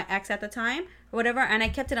for my ex at the time or whatever, and I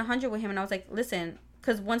kept it 100 with him, and I was like, listen.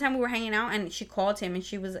 Because one time we were hanging out and she called him and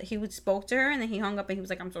he spoke to her, and then he hung up and he was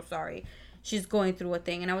like, I'm so sorry. She's going through a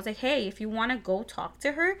thing. And I was like, hey, if you want to go talk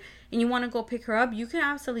to her and you want to go pick her up, you can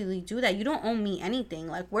absolutely do that. You don't owe me anything.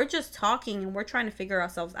 Like, we're just talking and we're trying to figure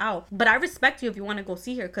ourselves out. But I respect you if you want to go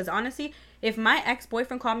see her. Because honestly, if my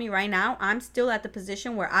ex-boyfriend called me right now, I'm still at the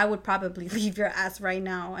position where I would probably leave your ass right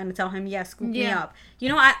now and tell him, yeah, scoop me up. You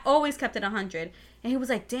know, I always kept it 100. And he was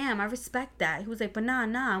like, damn, I respect that. He was like, but nah,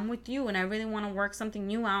 I'm with you. And I really want to work something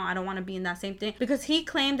new out. I don't want to be in that same thing. Because he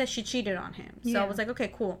claimed that she cheated on him. So I was like,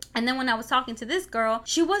 okay, cool. And then when I was talking to this girl,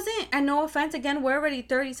 she wasn't, and no offense, again, we're already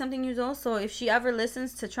 30-something years old. So if she ever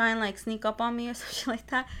listens to try and, like, sneak up on me or something like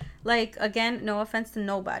that, like, again, no offense to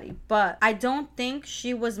nobody. But I don't think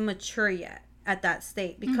she was mature yet at that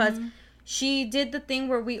state. Because she did the thing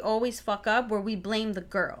where we always fuck up, where we blame the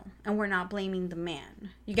girl and we're not blaming the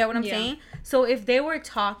man. You get what I'm saying? So if they were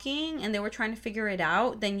talking and they were trying to figure it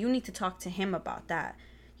out, then you need to talk to him about that,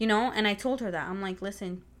 you know? And I told her that. I'm like,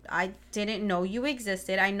 listen, I didn't know you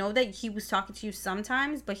existed. I know that he was talking to you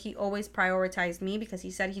sometimes, but he always prioritized me because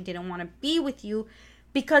he said he didn't want to be with you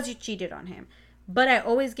because you cheated on him. But I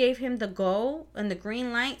always gave him the go and the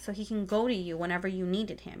green light so he can go to you whenever you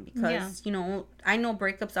needed him. Because, you know, I know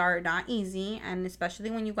breakups are not easy. And especially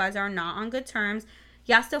when you guys are not on good terms.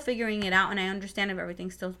 Y'all still figuring it out. And I understand if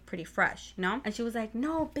everything's still pretty fresh, you know? And she was like,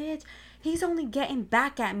 no, bitch. He's only getting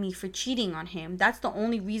back at me for cheating on him. That's the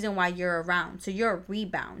only reason why you're around. So you're a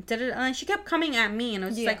rebound. And she kept coming at me. And I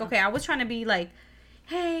was just like, okay, I was trying to be like,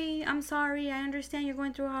 hey, I'm sorry. I understand you're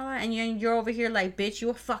going through a lot. And you're over here like, bitch, you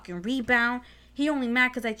a fucking rebound. He only mad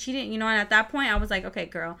because I cheated, you know. And at that point, I was like, okay,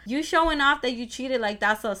 girl, you showing off that you cheated, like,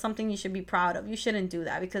 that's something you should be proud of. You shouldn't do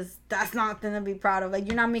that because that's not nothing to be proud of. Like,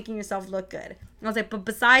 you're not making yourself look good. I was like, but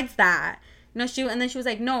besides that, you know, and then she was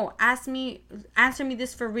like, no, answer me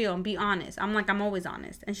this for real and be honest. I'm like, I'm always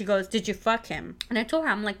honest. And she goes, did you fuck him? And I told her,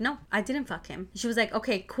 I'm like, no, I didn't fuck him. She was like,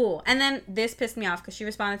 okay, cool. And then this pissed me off because she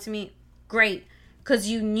responded to me, great, because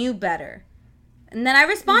you knew better. And then I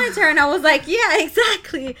responded to her and I was like, yeah,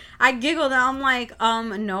 exactly. I giggled and I'm like,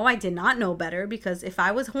 no, I did not know better, because if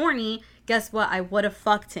I was horny, guess what? I would have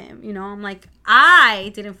fucked him. You know, I'm like,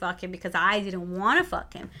 I didn't fuck him because I didn't want to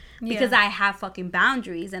fuck him. Because I have fucking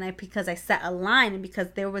boundaries, and because I set a line, and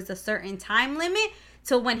because there was a certain time limit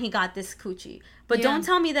till when he got this coochie. But don't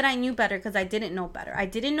tell me that I knew better, because I didn't know better. I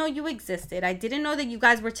didn't know you existed. I didn't know that you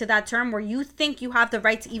guys were to that term where you think you have the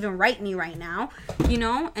right to even write me right now, you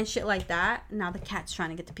know, and shit like that. Now the cat's trying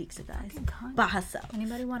to get the pizza, guys, by herself.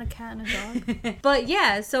 Anybody want a cat and a dog? But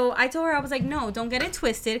yeah, so I told her, I was like, no, don't get it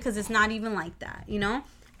twisted, because it's not even like that, you know.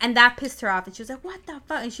 And that pissed her off, and she was like, what the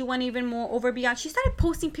fuck? And she went even more over beyond. She started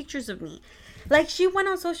posting pictures of me. Like, she went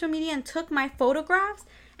on social media and took my photographs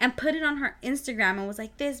and put it on her Instagram and was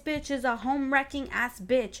like, this bitch is a home-wrecking ass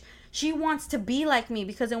bitch. She wants to be like me,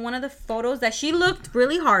 because in one of the photos that she looked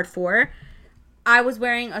really hard for, I was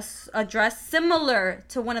wearing a dress similar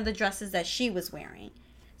to one of the dresses that she was wearing.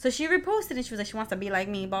 So she reposted and she was like, she wants to be like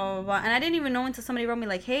me, blah, blah, blah. And I didn't even know until somebody wrote me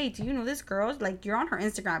like, hey, do you know this girl? Like, you're on her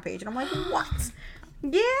Instagram page. And I'm like, what?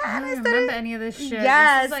 Yeah, I don't remember any of this shit.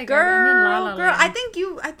 Yes, this is like, girl. I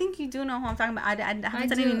think you do know who I'm talking about. I haven't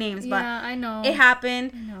said any names, but yeah, I know it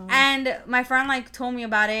happened. And my friend like told me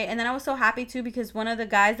about it, and then I was so happy too, because one of the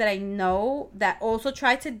guys that I know that also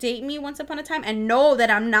tried to date me once upon a time and know that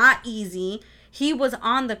I'm not easy, he was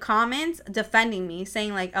on the comments defending me,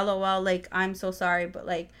 saying like, LOL, like, I'm so sorry, but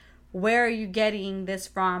like, where are you getting this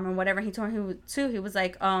from, and whatever. He told me too, he was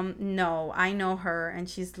like, no, I know her, and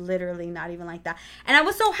she's literally not even like that. And I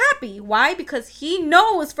was so happy. Why? Because he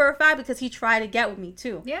knows for a fact, because he tried to get with me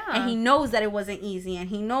too. Yeah. And he knows that it wasn't easy, and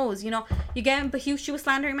he knows, you know, you get him. But she was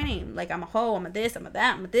slandering my name, like, I'm a hoe, I'm a this, I'm a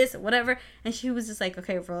that, I'm a this, whatever. And she was just like,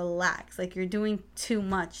 okay, relax, like, you're doing too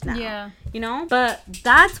much now. Yeah. You know. But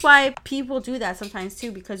that's why people do that sometimes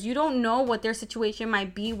too, because you don't know what their situation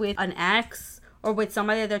might be with an ex, or with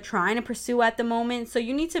somebody that they're trying to pursue at the moment. So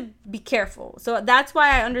you need to be careful. So that's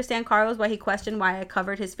why I understand Carlos, why he questioned why I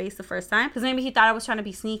covered his face the first time. Because maybe he thought I was trying to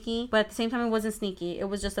be sneaky. But at the same time, it wasn't sneaky. It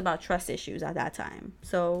was just about trust issues at that time.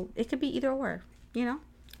 So it could be either or, you know?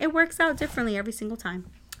 It works out differently every single time.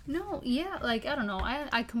 No, yeah, like, I don't know.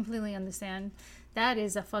 I completely understand. That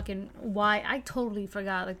is a fucking why. I totally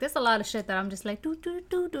forgot. Like, there's a lot of shit that I'm just like,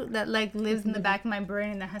 that, like, lives in the back of my brain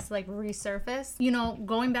and that has to, like, resurface. You know,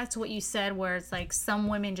 going back to what you said, where it's like some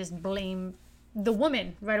women just blame the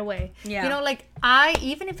woman right away. Yeah. You know, like,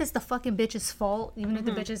 even if it's the fucking bitch's fault, even if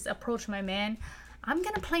the bitches approach my man, I'm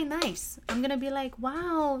gonna play nice. I'm gonna be like,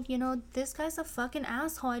 wow, you know, this guy's a fucking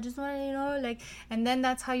asshole. I just want to, you know, like, and then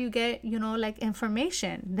that's how you get, you know, like,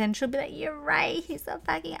 information. Then she'll be like, you're right. He's a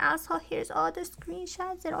fucking asshole. Here's all the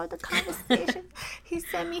screenshots and all the conversations he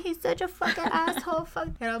sent me. He's such a fucking asshole. Fuck.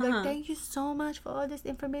 And I'm like, thank you so much for all this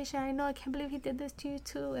information. I know. I can't believe he did this to you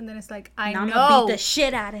too. And then it's like, I know. I'm gonna beat the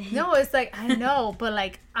shit out of him. No, it's like, I know, but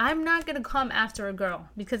like, I'm not gonna come after a girl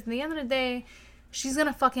because at the end of the day, she's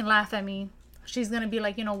gonna fucking laugh at me. She's gonna be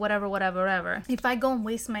like, you know, whatever. If I go and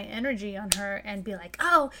waste my energy on her and be like,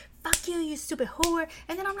 oh, fuck you, you stupid whore,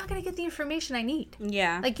 and then I'm not gonna get the information I need.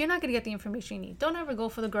 Yeah. Like, you're not gonna get the information you need. Don't ever go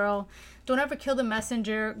for the girl. Don't ever kill the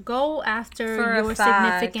messenger. Go after your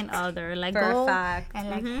significant other. Like, go and,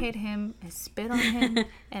 like, hit him and spit on him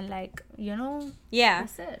and, like, you know,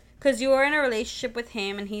 that's it. Because you were in a relationship with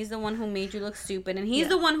him, and he's the one who made you look stupid, and he's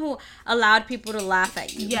the one who allowed people to laugh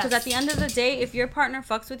at you. Because at the end of the day, if your partner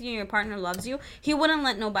fucks with you and your partner loves you, he wouldn't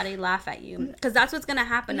let nobody laugh at you. Because that's what's going to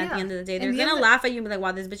happen at the end of the day. They're going to laugh at you and be like,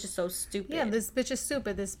 wow, this bitch is so stupid. Yeah, this bitch is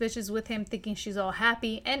stupid. This bitch is with him thinking she's all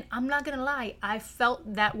happy. And I'm not going to lie. I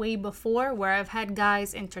felt that way before, where I've had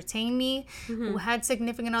guys entertain me who had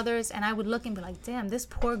significant others, and I would look and be like, damn, this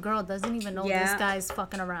poor girl doesn't even know this guy's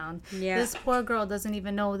fucking around. Yeah. This poor girl doesn't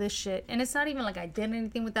even know this shit. And it's not even like I did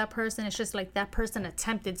anything with that person. It's just like that person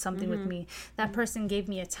attempted something with me. That person gave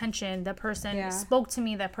me attention. That person spoke to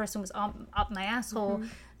me. That person was up my asshole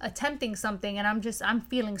attempting something, and I'm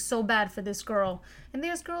feeling so bad for this girl. And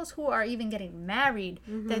there's girls who are even getting married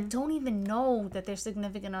that don't even know that their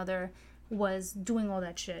significant other was doing all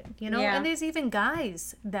that shit, you know? And there's even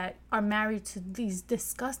guys that are married to these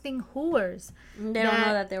disgusting whores. They don't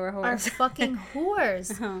know that they were whores. Are fucking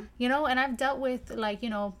whores, you know? And I've dealt with, like, you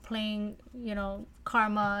know, playing, you know,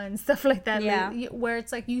 karma and stuff like that. Like, where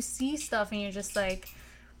it's like you see stuff and you're just like,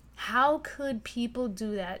 how could people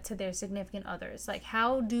do that to their significant others? Like,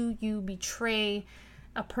 how do you betray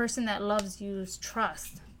a person that loves you's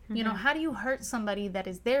trust? You know, how do you hurt somebody that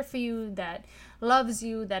is there for you, that loves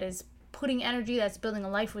you, that is putting energy, that's building a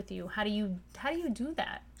life with you? How do you do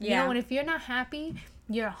that? You know, and if you're not happy,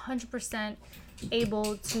 you're 100%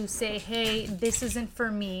 able to say, hey, this isn't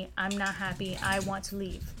for me. I'm not happy. I want to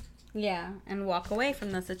leave. Yeah, and walk away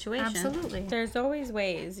from the situation. Absolutely. There's always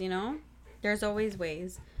ways, you know? There's always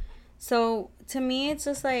ways. So, to me, it's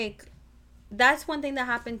just like, that's one thing that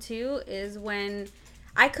happened too, is when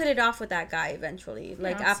I cut it off with that guy eventually.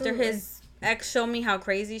 Like, after his ex showed me how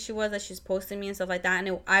crazy she was, that she's posting me and stuff like that,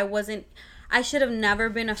 and I should have never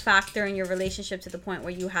been a factor in your relationship to the point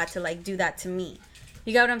where you had to, like, do that to me.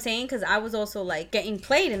 You get what I'm saying? Because I was also, like, getting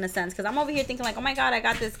played in a sense. Because I'm over here thinking, like, oh my god, I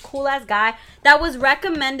got this cool-ass guy that was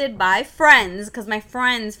recommended by friends. Because my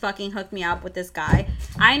friends fucking hooked me up with this guy.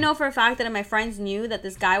 I know for a fact that if my friends knew that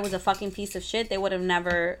this guy was a fucking piece of shit, they would have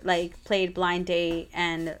never, like, played blind date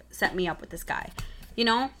and set me up with this guy. You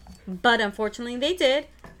know? But unfortunately, they did.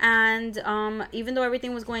 And even though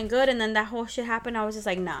everything was going good, and then that whole shit happened, I was just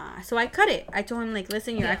like, nah. So I cut it. I told him, like,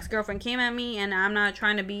 listen, your ex-girlfriend came at me, and I'm not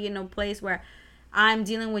trying to be in a place where I'm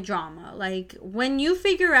dealing with drama. Like, when you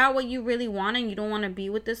figure out what you really want and you don't want to be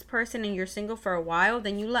with this person and you're single for a while,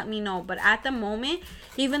 then you let me know. But at the moment,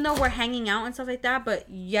 even though we're hanging out and stuff like that, but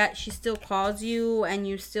yet she still calls you and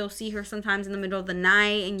you still see her sometimes in the middle of the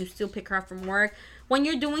night and you still pick her up from work. When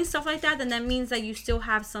you're doing stuff like that, then that means that you still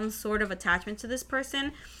have some sort of attachment to this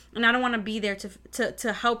person. And I don't want to be there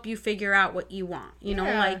to help you figure out what you want. You know,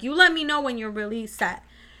 like, you let me know when you're really set.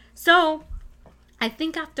 So I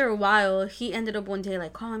think after a while, he ended up one day,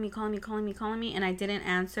 like, calling me, and I didn't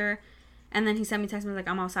answer. And then he sent me text message, like,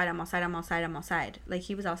 I'm outside. Like,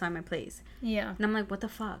 he was outside my place. Yeah. And I'm like, what the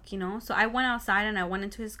fuck, you know? So I went outside, and I went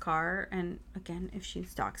into his car. And, again, if she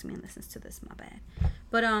stalks me and listens to this, my bad.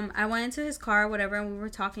 But I went into his car, whatever, and we were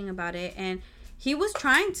talking about it. And he was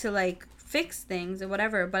trying to, like, fix things or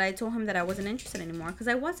whatever, but I told him that I wasn't interested anymore, because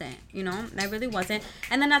I wasn't, you know? I really wasn't.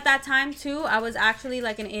 And then at that time, too, I was actually,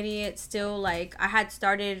 like, an idiot still. Like, I had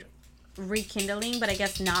started rekindling, but I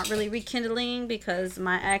guess not really rekindling, because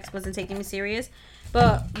my ex wasn't taking me serious.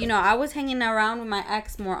 But, you know, I was hanging around with my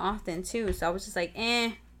ex more often, too. So I was just like,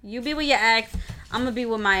 you be with your ex. I'm going to be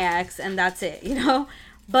with my ex. And that's it, you know?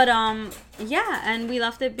 But, yeah. And we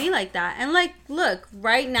left it be like that. And, like, look,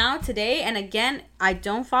 right now, today, and again, I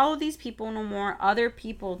don't follow these people no more. Other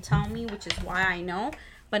people tell me, which is why I know.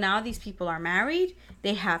 But now these people are married.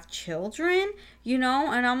 They have children, you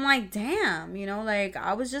know? And I'm like, damn, you know? Like,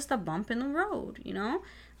 I was just a bump in the road, you know?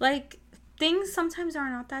 Like, things sometimes are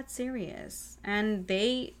not that serious. And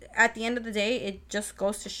they, at the end of the day, it just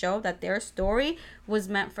goes to show that their story was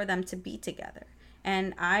meant for them to be together.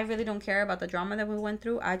 And I really don't care about the drama that we went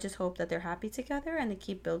through. I just hope that they're happy together and they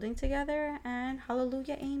keep building together. And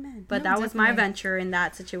hallelujah, amen. But that was my venture in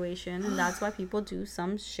that situation. And that's why people do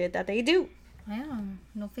some shit that they do. Yeah,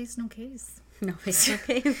 no face, no case. No face, no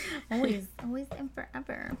case. Always and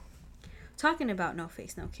forever. Talking about no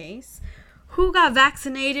face, no case. Who got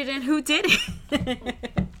vaccinated and who didn't?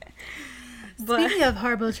 Speaking of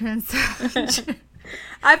horrible transition.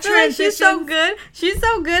 I feel like she's so good. She's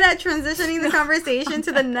so good at transitioning the conversation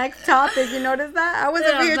to the next topic. You notice that? I was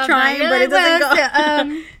over here trying, but it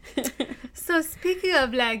doesn't go. So speaking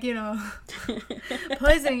of, like, you know,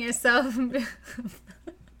 poisoning yourself.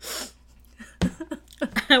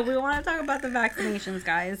 We want to talk about the vaccinations,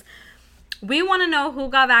 guys. We want to know who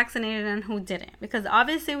got vaccinated and who didn't. Because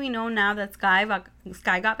obviously we know now that Sky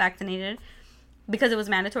got vaccinated because it was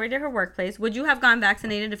mandatory to her workplace. Would you have gotten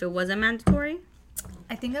vaccinated if it wasn't mandatory?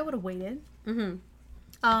 I think I would have waited. Mm-hmm.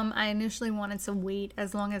 I initially wanted to wait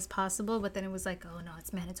as long as possible, but then it was like, oh no,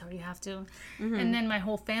 it's mandatory, you have to. Mm-hmm. And then my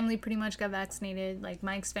whole family pretty much got vaccinated. Like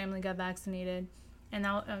Mike's family got vaccinated. And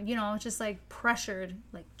now, you know, I was just like pressured,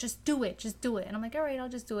 like, just do it. And I'm like, all right, I'll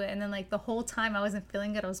just do it. And then like the whole time I wasn't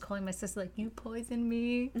feeling good, I was calling my sister like, you poisoned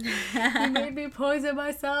me. You made me poison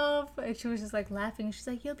myself. And she was just like laughing. She's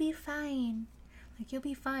like, you'll be fine. Like, you'll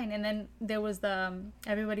be fine. And then there was the,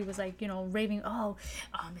 everybody was like, you know, raving,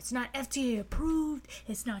 it's not FDA approved.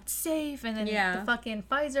 It's not safe. And then the fucking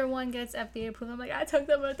Pfizer one gets FDA approved. I'm like, I took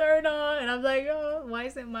the Moderna. And I'm like, oh, why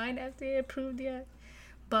isn't mine FDA approved yet?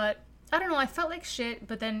 But I don't know, I felt like shit,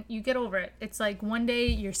 but then you get over it. It's like one day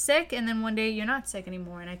you're sick, and then one day you're not sick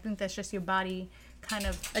anymore. And I think that's just your body kind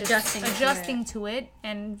of adjusting to it.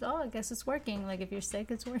 And, I guess it's working. Like, if you're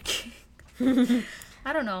sick, it's working.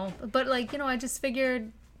 I don't know. But, like, you know, I just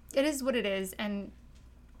figured it is what it is. And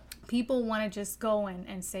people want to just go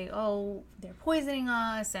and say, oh, they're poisoning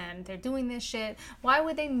us, and they're doing this shit. Why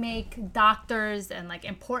would they make doctors and, like,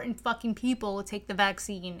 important fucking people take the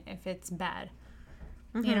vaccine if it's bad?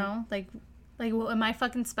 Mm-hmm. You know, like, well, am I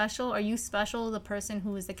fucking special? Are you special, the person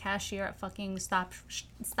who is the cashier at fucking Stop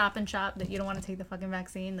and Shop, that you don't want to take the fucking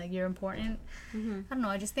vaccine? Like, you're important? Mm-hmm. I don't know.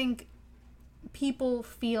 I just think people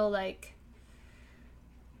feel like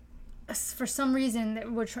for some reason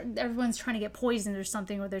everyone's trying to get poisoned or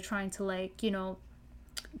something, or they're trying to, like, you know,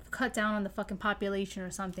 cut down on the fucking population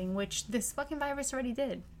or something, which this fucking virus already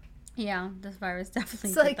did. Yeah, this virus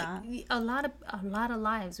definitely did like, that. A lot of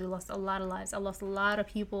lives. We lost a lot of lives. I lost a lot of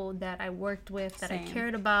people that I worked with, that I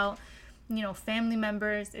cared about, you know, family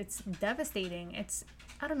members. It's devastating.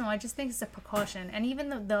 I don't know, I just think it's a precaution. And even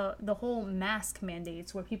the whole mask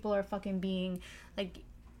mandates, where people are fucking being, like,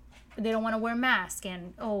 they don't want to wear masks,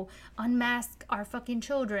 and, unmask our fucking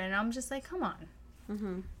children. And I'm just like, come on.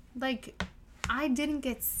 Mm-hmm. Like, I didn't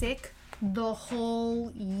get sick the whole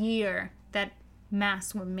year that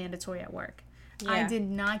masks were mandatory at work. Yeah. I did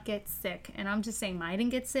not get sick. And I'm just saying, I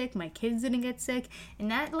didn't get sick, my kids didn't get sick,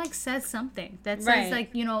 and that, like, says something. That says,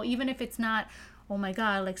 like, you know, even if it's not, oh my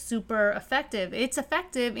god, like, super effective, it's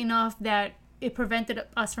effective enough that it prevented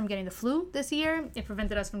us from getting the flu this year. It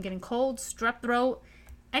prevented us from getting colds, strep throat,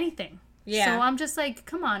 anything. Yeah. So I'm just like,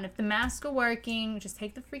 come on, if the masks are working, just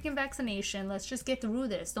take the freaking vaccination. Let's just get through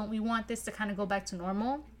this. Don't we want this to kind of go back to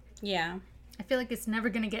normal? Yeah. I feel like it's never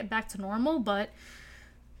going to get back to normal, but,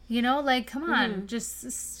 you know, like, come on,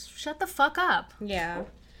 just shut the fuck up. Yeah.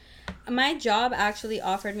 My job actually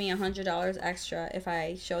offered me $100 extra if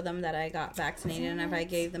I show them that I got vaccinated and if I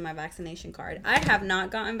gave them my vaccination card. I have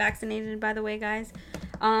not gotten vaccinated, by the way, guys.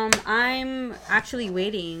 I'm actually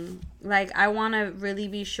waiting. Like, I want to really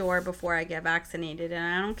be sure before I get vaccinated. And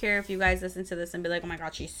I don't care if you guys listen to this and be like, oh my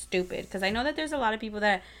god, she's stupid. Because I know that there's a lot of people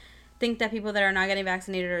that think that people that are not getting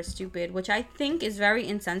vaccinated are stupid, which I think is very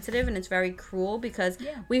insensitive and it's very cruel, because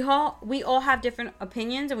we all have different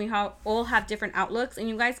opinions and we all have different outlooks, and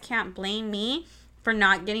you guys can't blame me for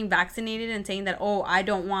not getting vaccinated and saying that, oh, I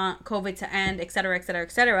don't want COVID to end, et cetera, et cetera,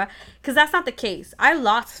 et cetera. Because that's not the case. I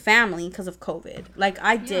lost family because of COVID. Like,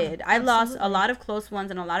 I did. I lost a lot of close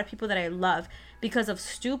ones and a lot of people that I love because of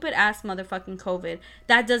stupid ass motherfucking COVID.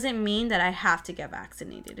 That doesn't mean that I have to get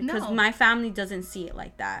vaccinated. Because my family doesn't see it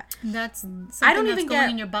like that. That's something that's going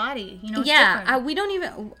in your body. You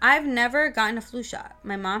know, I've never gotten a flu shot.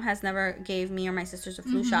 My mom has never gave me or my sisters a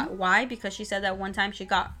flu shot. Why? Because she said that one time she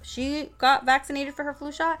got vaccinated for her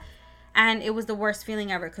flu shot, and it was the worst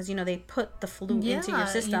feeling ever because, you know, they put the flu into your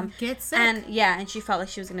system. You get sick. And she felt like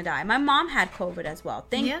she was gonna die. My mom had COVID as well.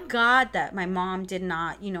 Thank God that my mom did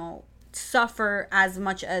not, you know, suffer as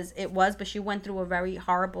much as it was, but she went through a very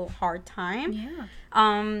hard time.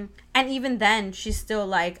 And even then she's still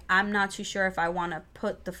like, I'm not too sure if I want to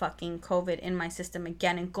put the fucking COVID in my system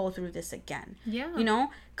again and go through this again. You know,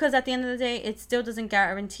 because at the end of the day, it still doesn't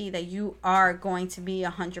guarantee that you are going to be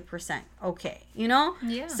 100% okay, you know.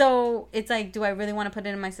 So it's like, do I really want to put it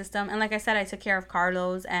in my system? And like I said, I took care of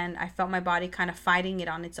Carlos and I felt my body kind of fighting it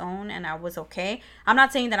on its own, and I was okay. I'm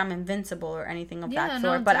not saying that I'm invincible or anything of that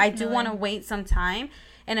sort, but I do want to wait some time.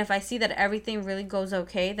 And if I see that everything really goes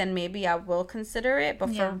okay, then maybe I will consider it.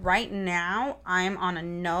 But for right now, I'm on a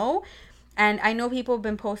no. And I know people have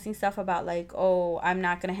been posting stuff about like, oh, I'm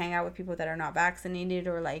not going to hang out with people that are not vaccinated,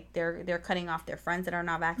 or like they're cutting off their friends that are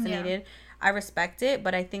not vaccinated. I respect it,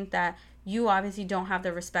 but I think that you obviously don't have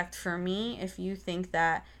the respect for me if you think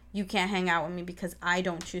that you can't hang out with me because I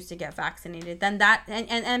don't choose to get vaccinated. Then that,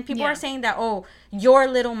 and people are saying that, oh, you're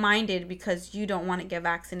little-minded because you don't want to get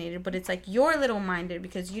vaccinated. But it's like, you're little-minded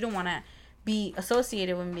because you don't want to be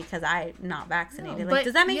associated with me because I'm not vaccinated. Like,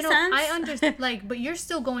 does that make sense? I understand, like, but you're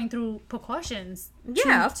still going through precautions.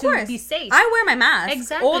 Of course. To be safe. I wear my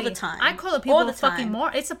mask all the time. I call it people fucking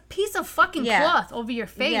more. It's a piece of fucking cloth over your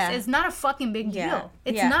face. It's not a fucking big deal.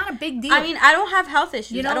 It's not a big deal. I mean, I don't have health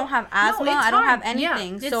issues. You know? I don't have asthma. I don't have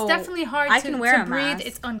anything. So it's definitely hard to breathe. Mask.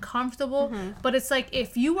 It's uncomfortable. But it's like,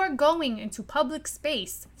 if you are going into public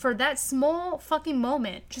space for that small fucking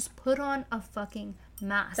moment, just put on a fucking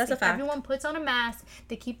mask. That's a fact. Everyone puts on a mask,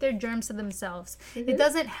 they keep their germs to themselves. It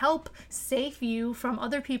doesn't help save you from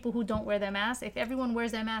other people who don't wear their mask. If everyone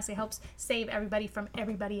wears their mask, it helps save everybody from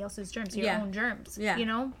everybody else's germs, your own germs. You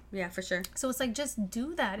know? Yeah, for sure. So it's like, just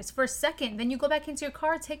do that. It's for a second. Then you go back into your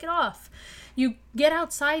car, take it off. You get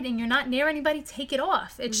outside and you're not near anybody, take it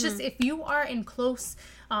off. It's just, if you are in close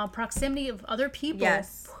proximity of other people,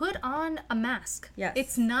 put on a mask.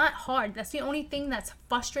 It's not hard. That's the only thing that's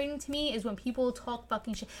frustrating to me, is when people talk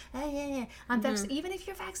fucking shit. I'm vaccinated. Even if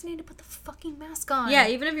you're vaccinated, put the fucking mask on.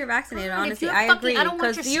 Even if you're vaccinated, honestly, I agree. I don't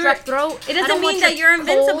want your strep throat. It doesn't mean that you're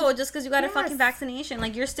invincible just because you got a fucking vaccination.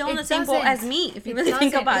 Like, you're still in the same boat as me, if you really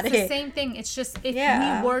think about it. It's the same thing. It's just, if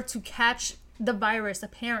we were to catch the virus,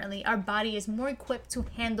 apparently our body is more equipped to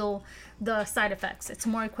handle the side effects. It's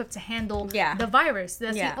more equipped to handle the virus.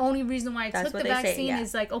 That's the only reason why I took the vaccine.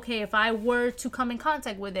 Is like, okay, if I were to come in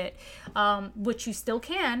contact with it, which you still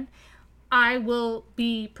can, I will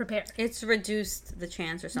be prepared. It's reduced the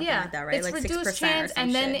chance or something like that, right? It's like reduced chance,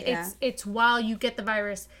 and then it's while you get the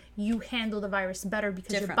virus, you handle the virus better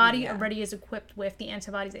because your body already is equipped with the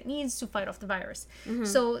antibodies it needs to fight off the virus.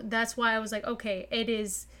 So that's why I was like, okay, it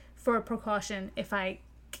is for a precaution. If I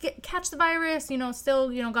catch the virus,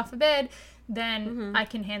 still, God forbid, then I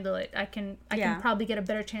can handle it. I can probably get a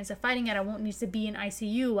better chance of fighting it. I won't need to be in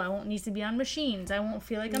ICU. I won't need to be on machines. I won't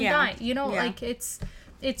feel like I'm dying. Like,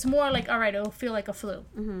 it's more like, all right, it'll feel like a flu.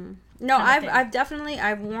 No,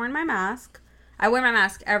 I've worn my mask. I wear my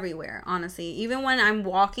mask everywhere, honestly. Even when I'm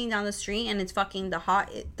walking down the street and it's fucking the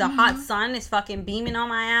hot sun is fucking beaming on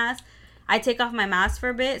my ass, I take off my mask for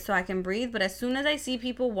a bit so I can breathe. But as soon as I see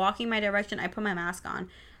people walking my direction, I put my mask on.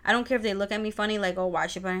 I don't care if they look at me funny, like, oh, why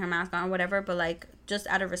is she putting her mask on or whatever, but, like, just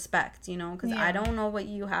out of respect, because I don't know what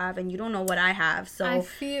you have and you don't know what I have, so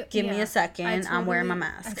give me a second. I'm wearing my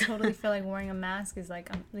mask. I totally feel like wearing a mask is like,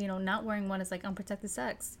 not wearing one is like unprotected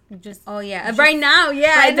sex. Right now,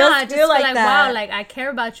 I just feel like that. Wow, like, I care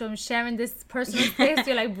about you. I'm sharing this personal space.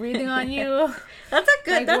 You're like breathing on you. That's a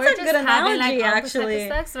good analogy, actually.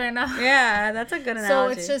 Sex right now. Yeah, that's a good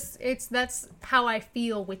analogy. So that's how I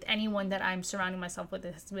feel with anyone that I'm surrounding myself with.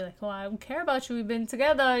 It's to be like, oh, I care about you. We've been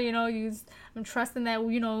together. I'm trusting trusting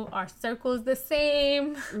that, you know, our circle is the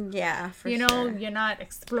same. Yeah, for you sure. know, you're not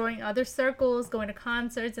exploring other circles, going to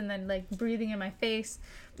concerts, and then like breathing in my face.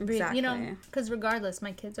 Exactly. You know, because regardless,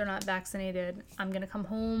 my kids are not vaccinated. I'm going to come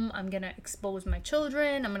home. I'm going to expose my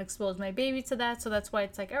children. I'm going to expose my baby to that. So that's why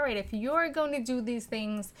it's like, all right, if you're going to do these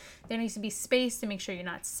things, there needs to be space to make sure you're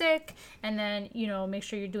not sick. And then, you know, make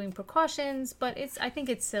sure you're doing precautions. But I think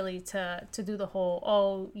it's silly to do the whole,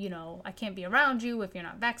 oh, you know, I can't be around you if you're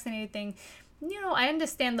not vaccinated thing. You know, I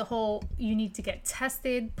understand the whole, you need to get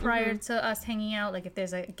tested prior to us hanging out. Like if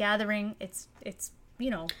there's a gathering, it's you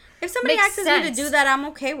know, if somebody asks me to do that, I'm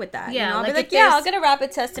okay with that. Yeah, you know? I'll like be like, I'll get a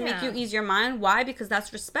rapid test to make you ease your mind. Why? Because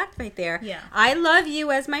that's respect right there. Yeah. I love you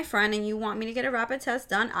as my friend, and you want me to get a rapid test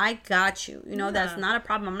done. I got you. You know, that's not a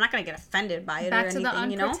problem. I'm not gonna get offended by it or anything. Back to the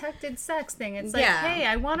you know, unprotected sex thing. It's like, hey,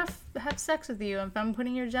 I want to have sex with you. If I'm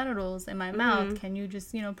putting your genitals in my mouth, can you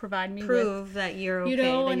just, you know, provide me prove that you're okay, you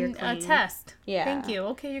know, that you're clean. a test? Yeah. Thank you.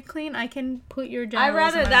 Okay, you're clean. I can put your genitals. I'd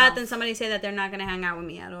rather in my that mouth. than somebody say that they're not gonna hang out with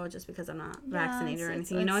me at all just because I'm not vaccinated or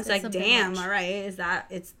anything. You know, it's like, a damn, bitch. all right,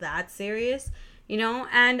 it's that serious, you know?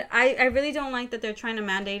 And I really don't like that they're trying to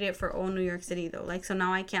mandate it for all New York City though. Like, so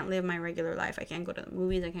now I can't live my regular life. I can't go to the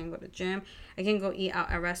movies. I can't go to the gym. I can't go eat out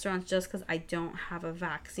at restaurants just because I don't have a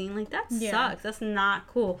vaccine. Like, that sucks. That's not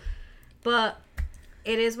cool. But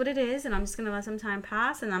it is what it is, and I'm just gonna let some time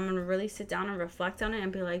pass, and I'm gonna really sit down and reflect on it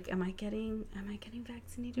and be like, am I getting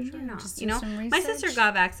vaccinated or not? just You do know, some my sister research.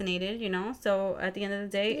 got vaccinated, you know, so at the end of the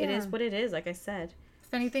day, it is Yeah. what it is, like I said.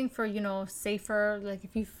 If anything, for, you know, safer, like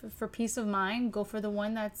if you for peace of mind, go for the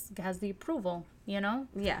one that's has the approval. You know.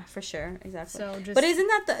 Yeah, for sure, exactly. So just, but isn't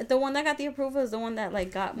that the one that got the approval is the one that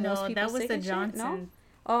like got most no, people that was sick the and shit? Johnson. No?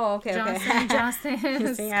 Oh, okay,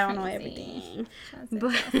 Johnson. See, I don't know everything.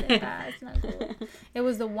 Johnson, it's not cool. It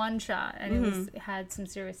was the one shot, and it had some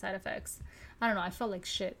serious side effects. I don't know. I felt like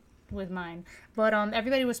shit with mine, but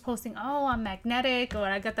everybody was posting, oh, I'm magnetic, or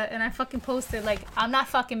I got that, and I fucking posted like, I'm not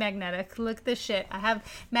fucking magnetic. Look at this shit. I have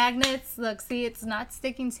magnets. Look, see, it's not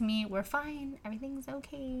sticking to me. We're fine. Everything's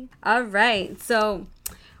okay. All right, so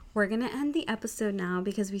we're gonna end the episode now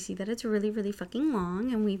because we see that it's really, really fucking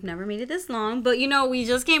long, and we've never made it this long. But you know, we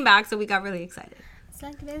just came back, so we got really excited. It's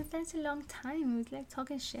like that's a long time. We like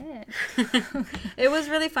talking shit. It was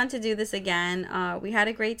really fun to do this again. We had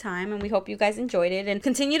a great time, and we hope you guys enjoyed it. And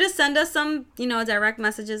continue to send us some, you know, direct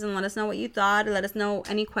messages and let us know what you thought. Let us know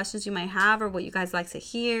any questions you might have or what you guys like to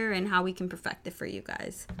hear and how we can perfect it for you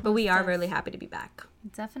guys. But we are really happy to be back.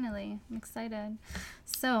 Definitely. I'm excited.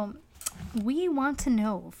 So, we want to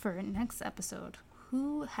know for next episode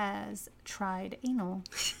who has tried anal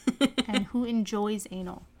and who enjoys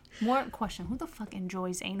anal. More question, who the fuck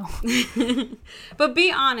enjoys anal? But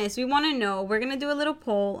be honest, we want to know. We're gonna do a little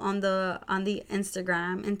poll on the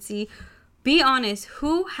Instagram and see. Be honest,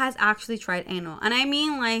 who has actually tried anal? And I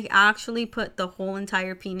mean, like, actually put the whole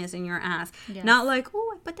entire penis in your ass. Yes. Not like,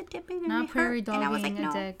 oh, I put the tip in and Not it prairie hurt. And I was like, dogging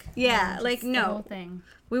a no. dick. Yeah, No, like, just the no. whole thing.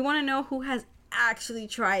 We want to know who has actually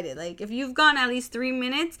tried it. Like, if you've gone at least 3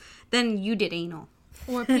 minutes, then you did anal.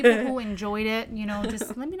 Or people who enjoyed it, you know,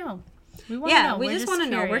 just let me know. We want to Yeah, know. we We're just want to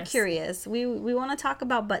know. We're curious. curious. We want to talk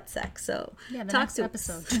about butt sex. So Yeah, the talk next to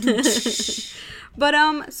episode. us.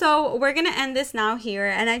 But so we're gonna end this now here,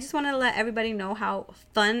 and I just want to let everybody know how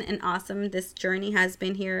fun and awesome this journey has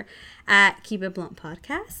been here at Keep It Blunt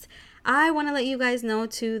Podcast. I want to let you guys know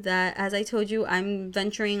too that, as I told you, I'm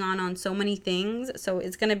venturing on so many things, so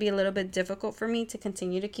it's gonna be a little bit difficult for me to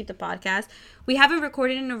continue to keep the podcast. We haven't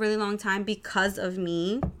recorded in a really long time because of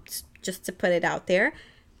me, just to put it out there.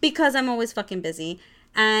 Because I'm always fucking busy.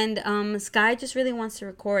 And Sky just really wants to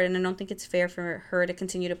record, and I don't think it's fair for her to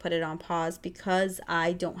continue to put it on pause because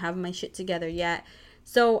I don't have my shit together yet.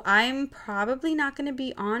 So I'm probably not going to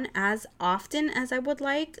be on as often as I would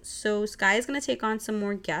like. So Sky is going to take on some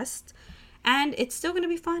more guests. And it's still going to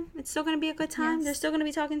be fun. It's still going to be a good time. Yes. They're still going to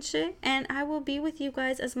be talking shit. And I will be with you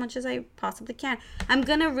guys as much as I possibly can. I'm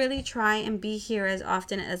going to really try and be here as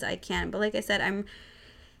often as I can. But like I said,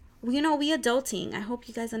 we adulting. I hope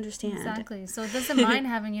you guys understand. Exactly. So it doesn't mind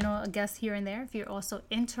having, you know, a guest here and there. If you're also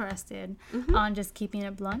interested on just keeping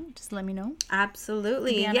it blunt, just let me know.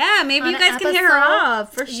 Absolutely. On Yeah, maybe you guys can hit her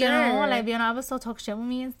up for sure. You know, like be on an episode, talk shit with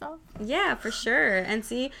me and stuff. Yeah, for sure. And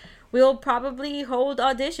see, we'll probably hold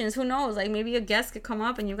auditions. Who knows? Like, maybe a guest could come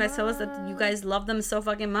up and you guys tell us that you guys love them so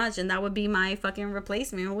fucking much, and that would be my fucking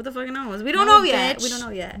replacement. Who the fuck knows? We don't know yet. Bitch. We don't know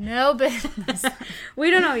yet. No, bitch. We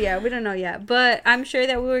don't know yet. But I'm sure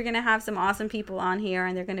that we're going to have some awesome people on here,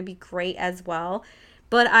 and they're going to be great as well.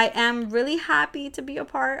 But I am really happy to be a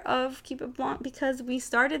part of Keep It Blunt because we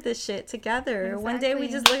started this shit together. Exactly. One day we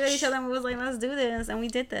just looked at each other and we was like, let's do this. And we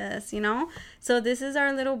did this, you know? So this is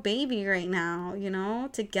our little baby right now, you know?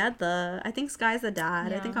 Together. I think Sky's the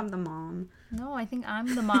dad. Yeah. I think I'm the mom. No, I think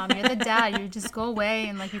I'm the mom. You're the dad. You just go away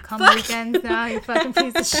and like you come weekends now. You fucking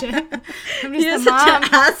piece of shit. I'm just You're the mom. Such an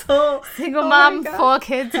asshole. Single mom, 4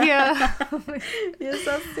 kids here. You're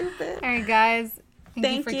so stupid. All right, guys.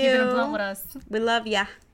 Thank you for keeping it blunt with us. We love ya.